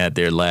 when they had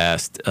their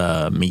last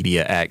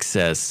media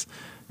access,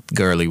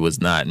 Gurley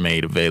was not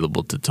made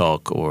available to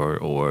talk,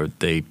 or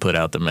they put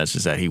out the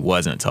message that he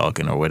wasn't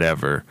talking or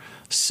whatever.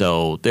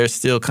 So there's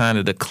still kind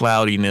of the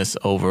cloudiness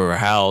over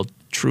how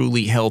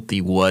truly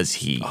healthy was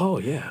he. Oh,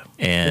 yeah.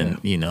 And,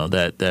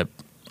 that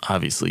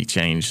obviously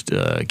changed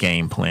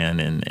game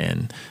plan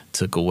and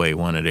took away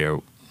one of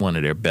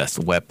their best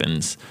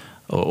weapons.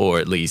 Or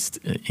at least,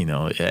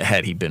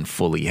 had he been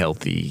fully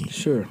healthy,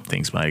 sure,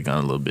 things might have gone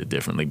a little bit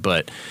differently.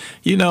 But,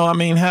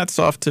 hats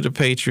off to the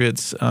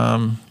Patriots.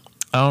 I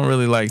don't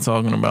really like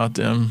talking about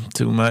them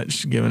too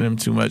much, giving them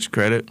too much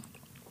credit.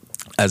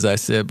 As I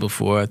said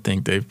before, I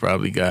think they've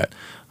probably got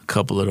a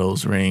couple of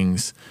those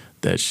rings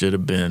that should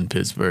have been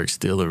Pittsburgh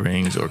Steelers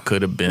rings or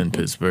could have been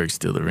Pittsburgh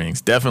Steelers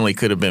rings. Definitely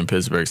could have been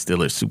Pittsburgh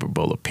Steelers Super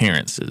Bowl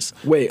appearances.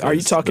 Wait, are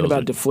you talking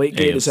about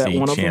Deflategate? Is that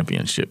one of them?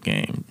 Championship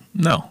game.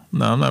 No,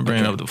 I'm not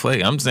bringing up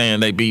Deflate. I'm saying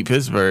they beat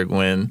Pittsburgh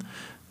when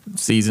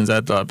seasons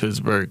I thought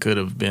Pittsburgh could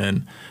have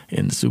been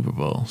in the Super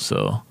Bowl.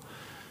 So,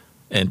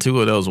 and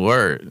two of those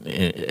were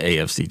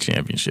AFC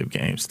Championship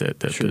games that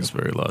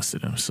Pittsburgh lost to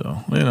them.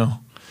 So,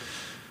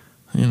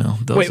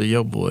 those are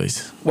your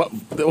boys.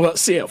 Well,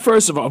 see,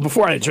 first of all,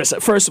 before I address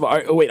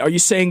that, are you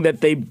saying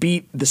that they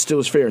beat the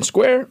Steelers fair and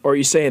square, or are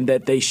you saying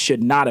that they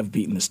should not have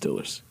beaten the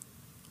Steelers?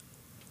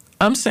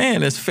 I'm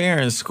saying it's fair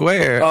and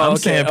square. I'm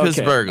saying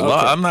Pittsburgh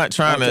lost. I'm not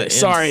trying to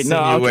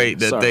insinuate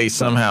that they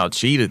somehow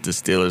cheated the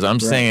Steelers. I'm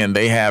saying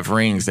they have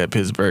rings that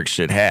Pittsburgh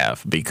should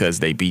have because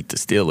they beat the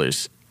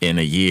Steelers in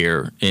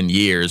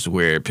years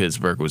where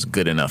Pittsburgh was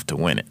good enough to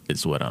win it,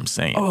 is what I'm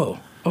saying. Oh,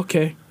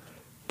 okay.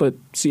 But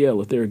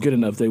CL, if they were good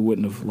enough, they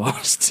wouldn't have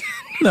lost.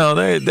 No,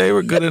 they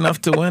were good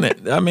enough to win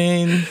it. I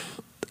mean,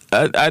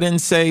 I didn't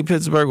say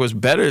Pittsburgh was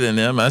better than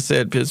them. I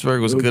said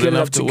Pittsburgh was good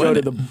enough to win it. Go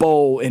to the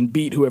bowl and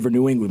beat whoever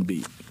New England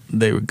beat.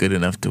 They were good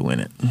enough to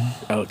win it.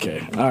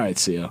 Okay. All right,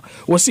 CL.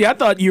 Well, see, I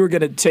thought you were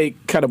going to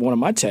take kind of one of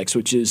my texts,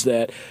 which is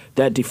that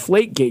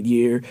Deflategate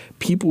year,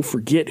 people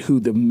forget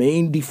who the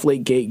main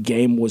Deflategate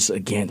game was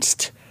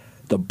against.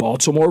 The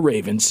Baltimore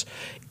Ravens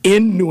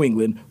in New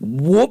England,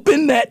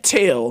 whooping that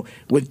tail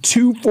with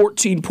 2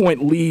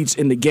 14-point leads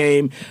in the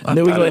game. I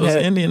thought it was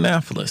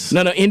Indianapolis.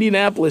 No,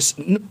 Indianapolis.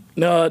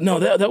 No,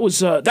 that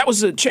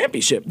was a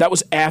championship. That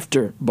was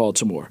after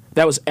Baltimore.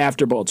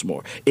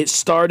 It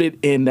started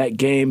in that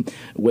game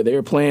where they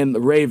were playing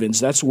the Ravens.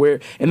 That's where,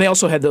 and they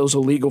also had those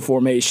illegal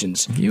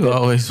formations. You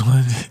always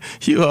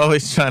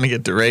trying to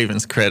get the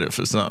Ravens credit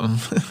for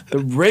something. The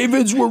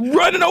Ravens were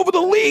running over the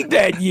league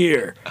that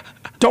year.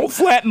 Don't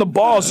flatten the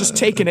balls, just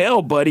take an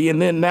L, buddy.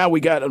 And then now we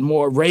got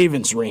more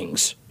Ravens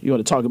rings. You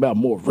want to talk about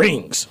more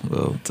rings?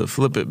 Well, to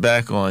flip it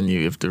back on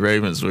you, if the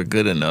Ravens were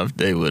good enough,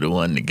 they would have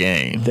won the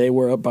game. They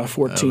were up by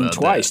 14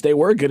 twice. That? They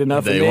were good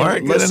enough. They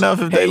weren't good enough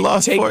if they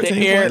lost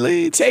 14-point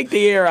leads. Take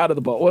the air out of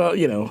the ball. Well,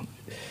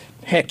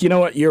 heck, you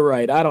know what? You're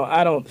right.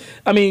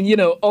 I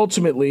mean,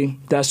 ultimately,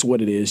 that's what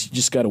it is. You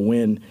just got to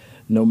win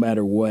no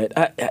matter what.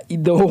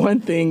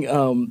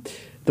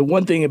 The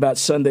one thing about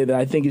Sunday that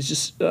I think is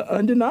just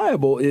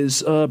undeniable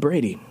is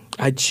Brady.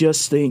 I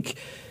just think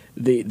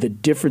the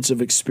difference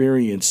of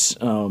inexperience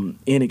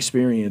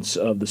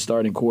of the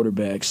starting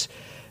quarterbacks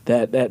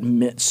that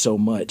meant so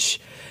much.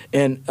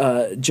 And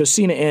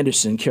Josina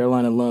Anderson,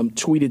 Carolina alum,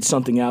 tweeted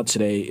something out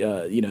today.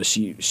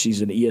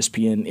 She's an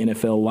ESPN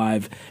NFL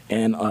Live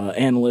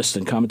analyst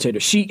and commentator.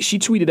 She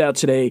tweeted out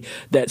today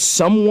that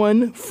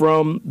someone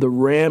from the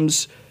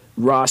Rams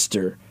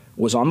roster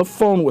was on the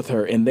phone with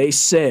her, and they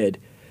said,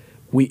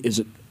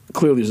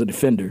 clearly as a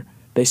defender,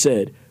 they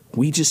said,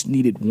 we just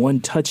needed one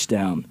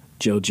touchdown,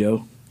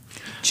 JoJo.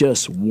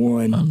 Just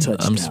one touchdown.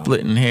 I'm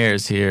splitting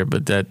hairs here,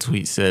 but that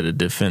tweet said a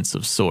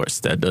defensive source.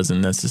 That doesn't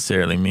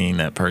necessarily mean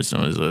that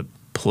person was a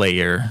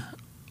player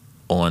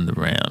on the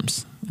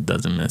Rams. It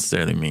doesn't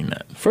necessarily mean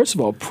that. First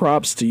of all,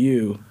 props to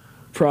you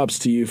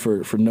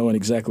for knowing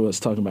exactly what I was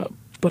talking about.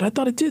 But I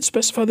thought it did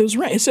specify that it was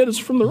Rams. It said it's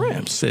from the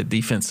Rams. It said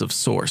defensive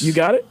source. You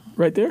got it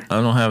right there?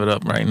 I don't have it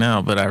up right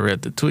now, but I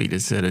read the tweet.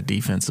 It said a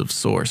defensive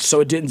source.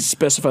 So it didn't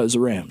specify it was the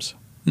Rams.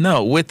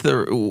 No,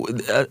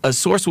 a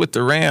source with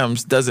the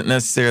Rams doesn't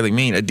necessarily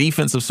mean a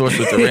defensive source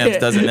with the Rams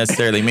doesn't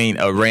necessarily mean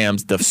a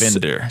Rams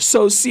defender.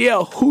 So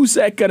CL, who's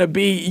that going to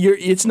be?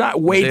 It's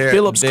not Wade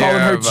Phillips calling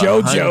her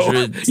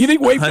JoJo. You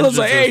think Wade Phillips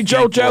like, hey,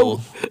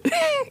 JoJo?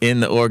 In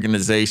the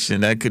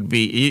organization, that could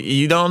be.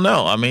 You don't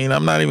know. I mean,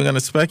 I'm not even going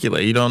to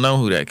speculate. You don't know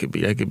who that could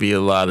be. That could be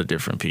a lot of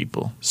different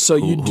people. So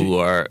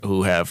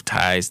who have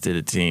ties to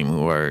the team,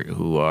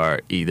 who are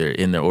either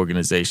in the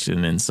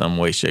organization in some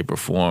way, shape, or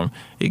form.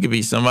 It could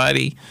be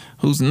somebody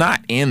who's not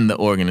in the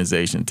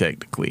organization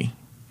technically,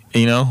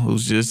 who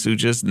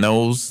just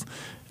knows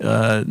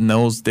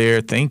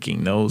their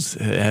thinking,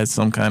 has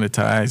some kind of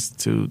ties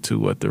to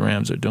what the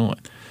Rams are doing.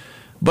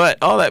 But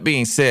all that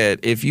being said,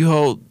 if you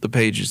hold the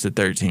Patriots to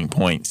 13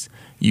 points,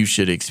 you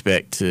should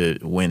expect to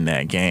win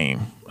that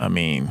game. I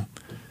mean,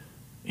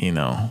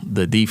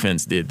 the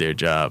defense did their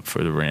job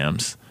for the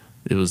Rams.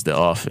 It was the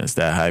offense,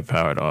 that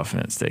high-powered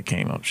offense, that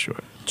came up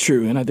short.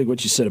 True, and I think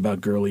what you said about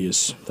Gurley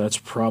that's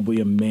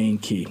probably a main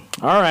key.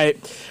 All right,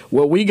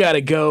 well, we got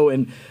to go,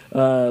 and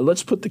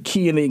let's put the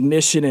key in the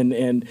ignition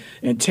and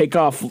take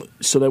off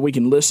so that we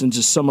can listen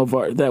to some of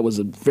our – that was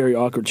a very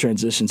awkward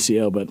transition,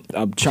 CL, but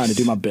I'm trying to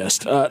do my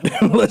best.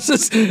 Let's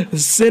just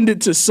send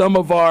it to some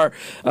of our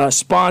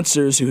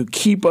sponsors who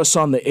keep us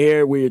on the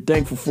air. We're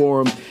thankful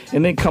for them,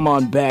 and then come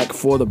on back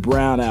for the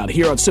Brownout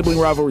here on Sibling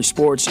Rivalry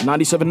Sports,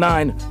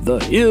 97.9 The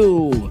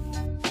Hill.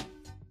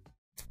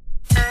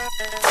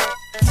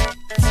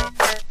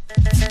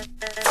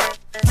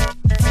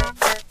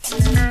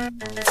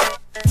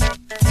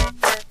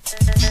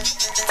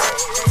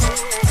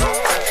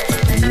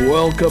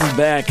 Welcome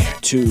back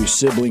to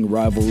Sibling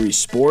Rivalry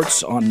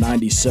Sports on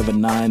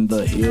 97.9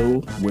 The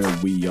Hill, where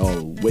we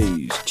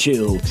always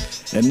chill.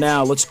 And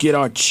now let's get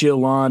our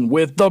chill on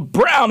with the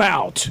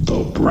Brownout.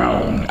 The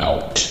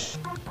Brownout.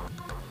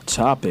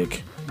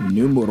 Topic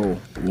numero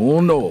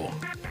uno.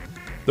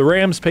 The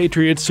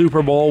Rams-Patriots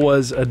Super Bowl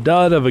was a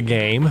dud of a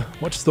game.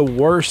 What's the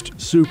worst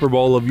Super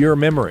Bowl of your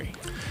memory?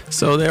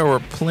 So there were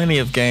plenty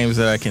of games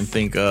that I can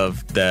think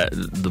of that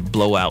the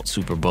blowout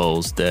Super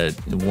Bowls that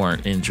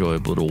weren't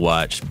enjoyable to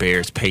watch.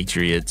 Bears,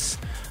 Patriots,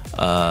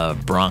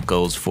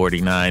 Broncos,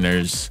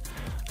 49ers.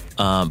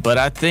 But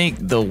I think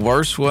the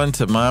worst one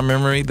to my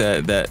memory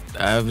that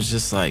I was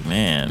just like,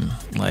 man,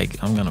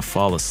 like I'm going to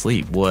fall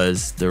asleep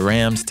was the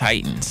Rams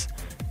Titans.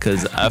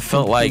 Because I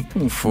felt like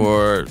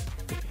for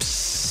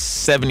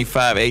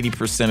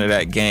 75-80% of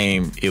that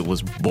game, it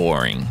was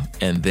boring.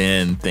 And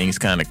then things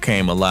kind of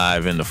came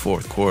alive in the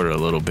fourth quarter a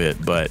little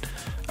bit. But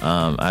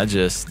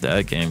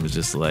that game was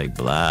just like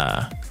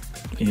blah.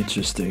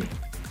 Interesting.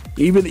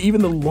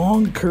 Even the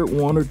long Kurt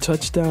Warner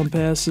touchdown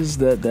passes,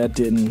 that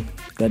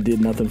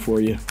did nothing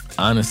for you.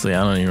 Honestly,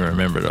 I don't even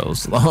remember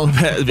those long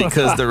passes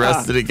because the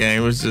rest of the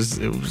game was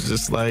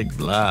just like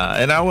blah.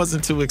 And I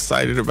wasn't too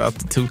excited about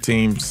the two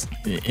teams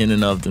in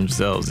and of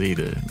themselves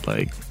either.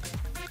 Like,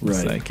 right.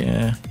 It's like,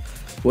 yeah.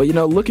 Well,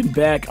 looking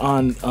back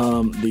on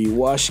the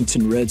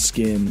Washington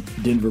Redskin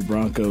Denver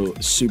Bronco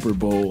Super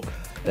Bowl,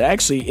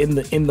 actually in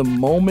the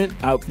moment,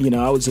 I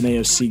was an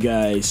AFC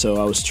guy,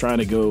 so I was trying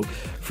to go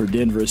for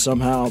Denver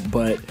somehow,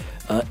 but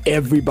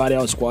everybody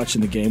I was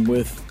watching the game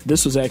with,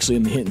 this was actually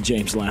in the Hinton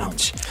James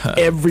Lounge.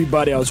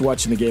 Everybody I was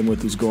watching the game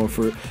with was going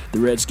for the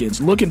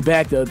Redskins. Looking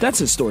back, though, that's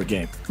a historic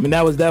game. I mean,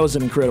 that was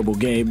an incredible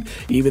game,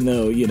 even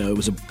though it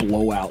was a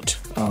blowout.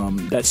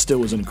 That still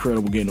was an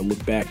incredible game to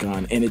look back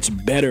on, and it's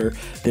better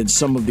than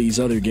some of these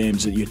other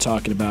games that you're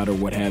talking about or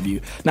what have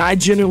you. Now, I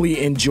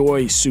generally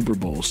enjoy Super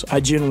Bowls.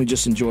 I generally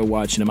just enjoy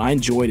watching them. I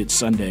enjoyed it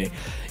Sunday.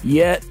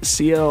 Yet,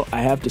 CL,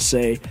 I have to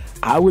say,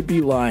 I would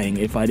be lying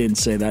if I didn't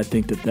say that I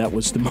think that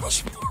was the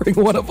most boring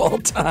one of all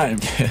time.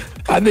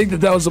 I think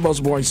that was the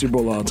most boring Super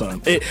Bowl of all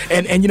time.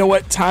 And you know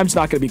what? Time's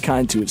not going to be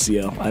kind to it,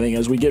 CL. I think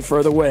as we get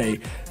further away,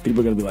 people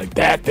are going to be like,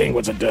 that thing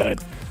was a dud.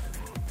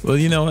 Well,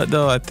 you know what,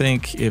 though? I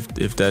think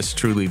if that's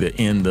truly the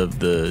end of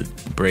the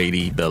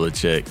Brady,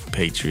 Belichick,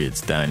 Patriots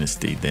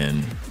dynasty,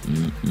 then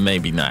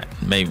maybe not.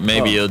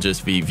 Maybe it'll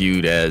just be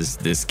viewed as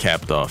this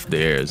capped off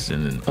theirs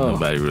and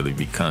nobody really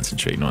be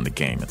concentrating on the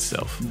game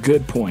itself.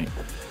 Good point.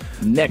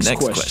 Next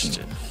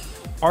question.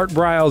 Art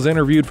Briles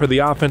interviewed for the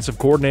offensive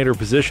coordinator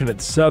position at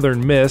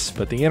Southern Miss,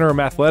 but the interim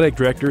athletic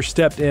director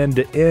stepped in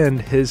to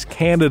end his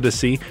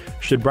candidacy.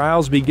 Should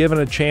Briles be given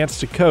a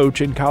chance to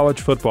coach in college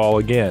football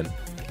again?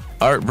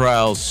 Art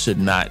Briles should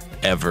not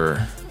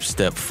ever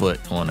step foot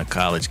on a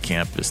college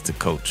campus to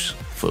coach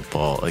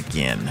football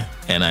again.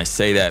 And I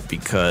say that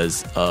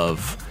because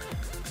of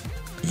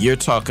you're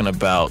talking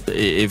about,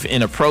 if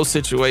in a pro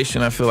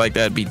situation, I feel like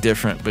that'd be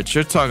different, but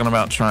you're talking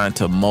about trying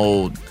to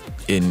mold,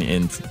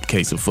 in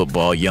case of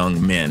football,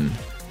 young men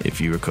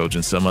If you were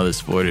coaching some other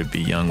sport, it'd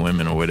be young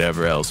women or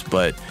whatever else.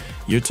 But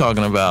you're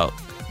talking about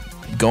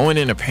going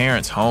into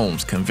parents'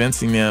 homes,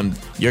 convincing them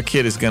your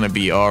kid is going to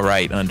be all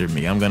right under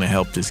me. I'm going to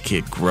help this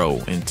kid grow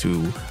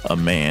into a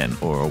man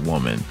or a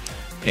woman.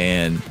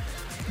 And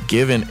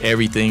given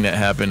everything that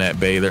happened at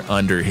Baylor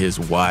under his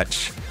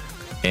watch,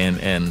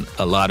 and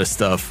a lot of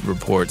stuff,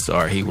 reports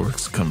are he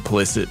was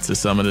complicit to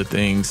some of the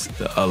things,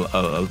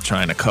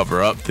 trying to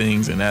cover up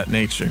things in that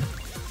nature.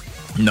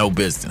 No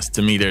business.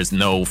 To me, there's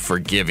no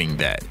forgiving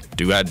that.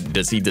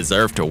 Does he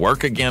deserve to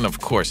work again? Of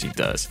course he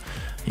does.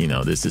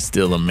 This is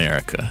still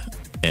America.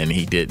 And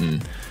he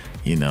didn't,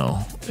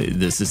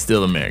 this is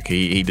still America.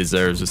 He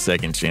deserves a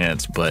second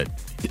chance, but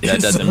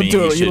that doesn't mean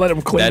he should. Let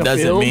him clean that the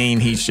doesn't field?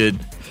 mean he should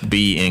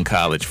be in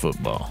college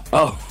football.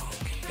 Oh,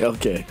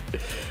 okay.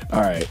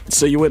 All right.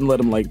 So you wouldn't let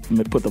him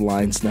put the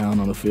lines down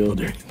on the field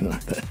or anything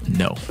like that?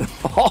 No.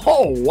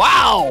 Oh,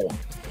 wow.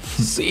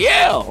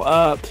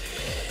 CL.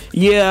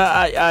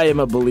 Yeah, I am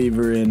a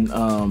believer in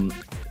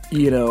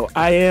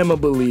I am a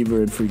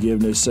believer in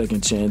forgiveness,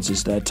 second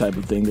chances, that type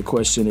of thing. The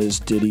question is,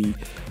 did he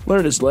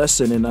learn his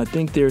lesson? And I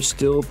think there's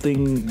still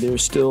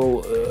elements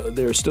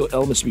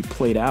to be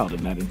played out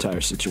in that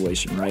entire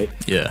situation, right?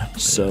 Yeah.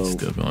 So it's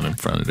still going in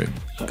front of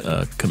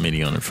the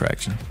committee on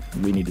infraction.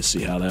 We need to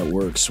see how that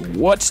works.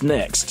 What's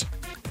next?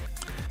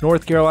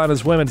 North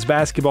Carolina's women's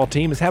basketball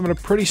team is having a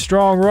pretty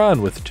strong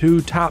run with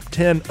 2 top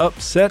 10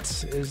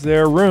 upsets. Is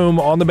there room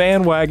on the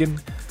bandwagon?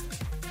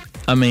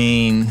 I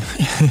mean,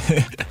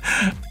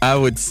 I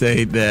would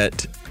say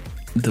that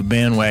the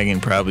bandwagon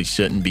probably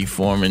shouldn't be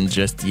forming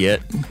just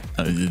yet.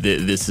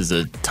 This is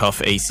a tough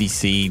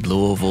ACC.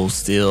 Louisville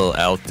still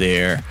out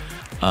there.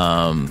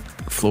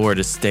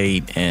 Florida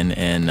State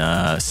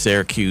and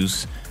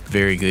Syracuse,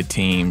 very good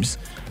teams.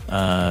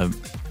 I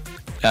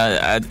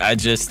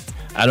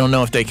don't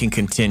know if they can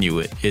continue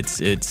it.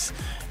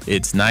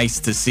 It's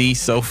nice to see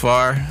so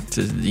far,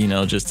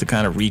 just to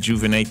kind of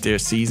rejuvenate their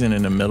season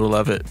in the middle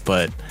of it,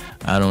 but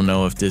I don't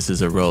know if this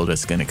is a road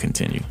that's going to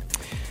continue.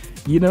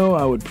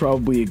 I would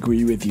probably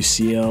agree with you,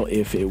 CL,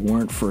 if it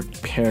weren't for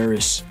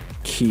Paris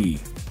Key.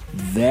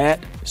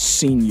 That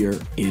senior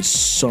is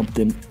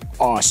something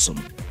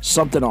awesome.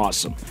 Something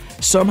awesome.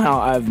 Somehow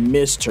I've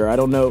missed her. I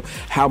don't know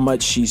how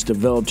much she's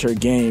developed her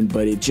game,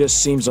 but it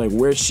just seems like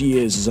where she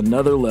is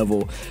another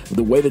level.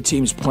 The way the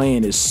team's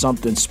playing is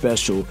something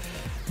special.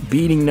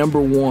 Beating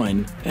number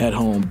 1 at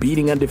home,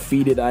 beating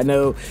undefeated. I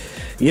know,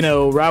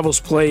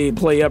 rivals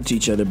play up to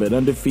each other, but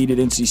undefeated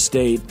NC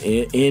State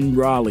in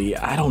Raleigh,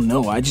 I don't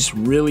know. I just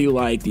really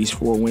like these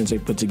 4 wins they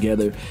put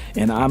together,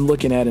 and I'm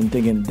looking at it and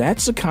thinking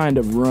that's the kind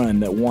of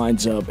run that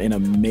winds up in a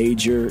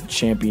major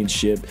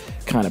championship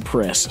kind of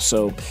press.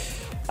 So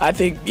I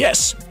think,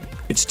 yes,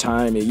 it's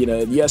time.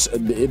 Yes,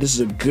 this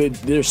is a good,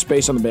 there's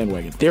space on the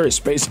bandwagon. There is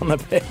space on the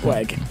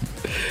bandwagon.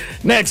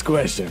 Next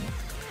question.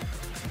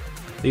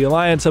 The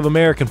Alliance of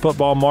American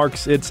Football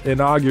marks its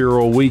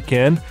inaugural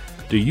weekend.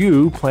 Do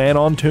you plan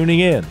on tuning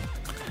in?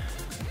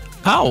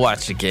 I'll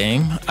watch a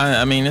game.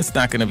 I mean, it's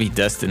not going to be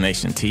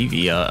destination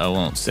TV. I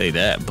won't say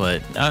that,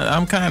 but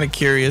I'm kind of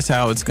curious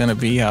how it's going to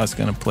be, how it's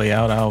going to play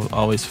out. I've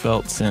always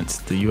felt since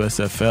the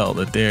USFL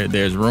that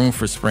there's room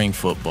for spring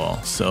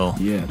football. So,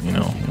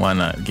 why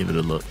not give it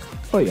a look?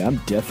 Oh, yeah, I'm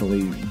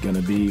definitely going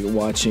to be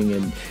watching.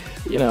 And,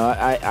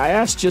 I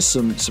asked just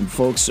some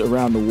folks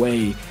around the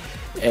way,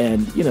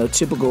 and,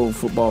 typical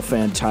football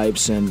fan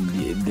types, and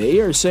they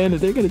are saying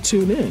that they're going to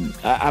tune in.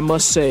 I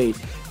must say,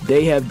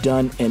 they have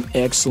done an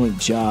excellent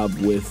job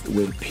with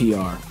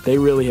PR. They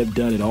really have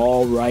done it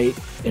all right.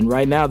 And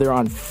right now they're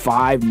on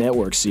 5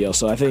 networks, CL.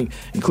 So I think,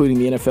 including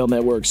the NFL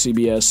Network,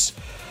 CBS.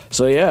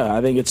 So, yeah,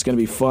 I think it's going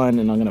to be fun,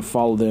 and I'm going to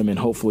follow them, and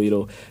hopefully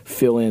it'll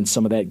fill in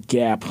some of that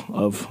gap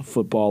of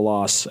football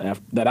loss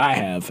that I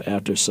have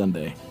after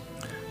Sunday.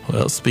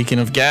 Well, speaking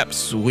of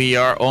gaps, we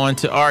are on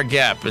to our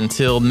gap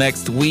until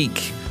next week.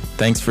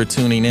 Thanks for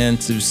tuning in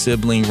to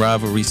Sibling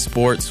Rivalry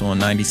Sports on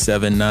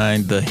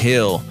 97.9 The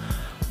Hill.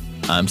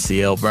 I'm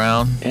CL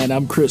Brown. And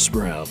I'm Chris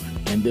Brown.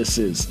 And this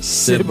is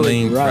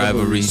Sibling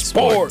Rivalry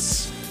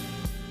Sports.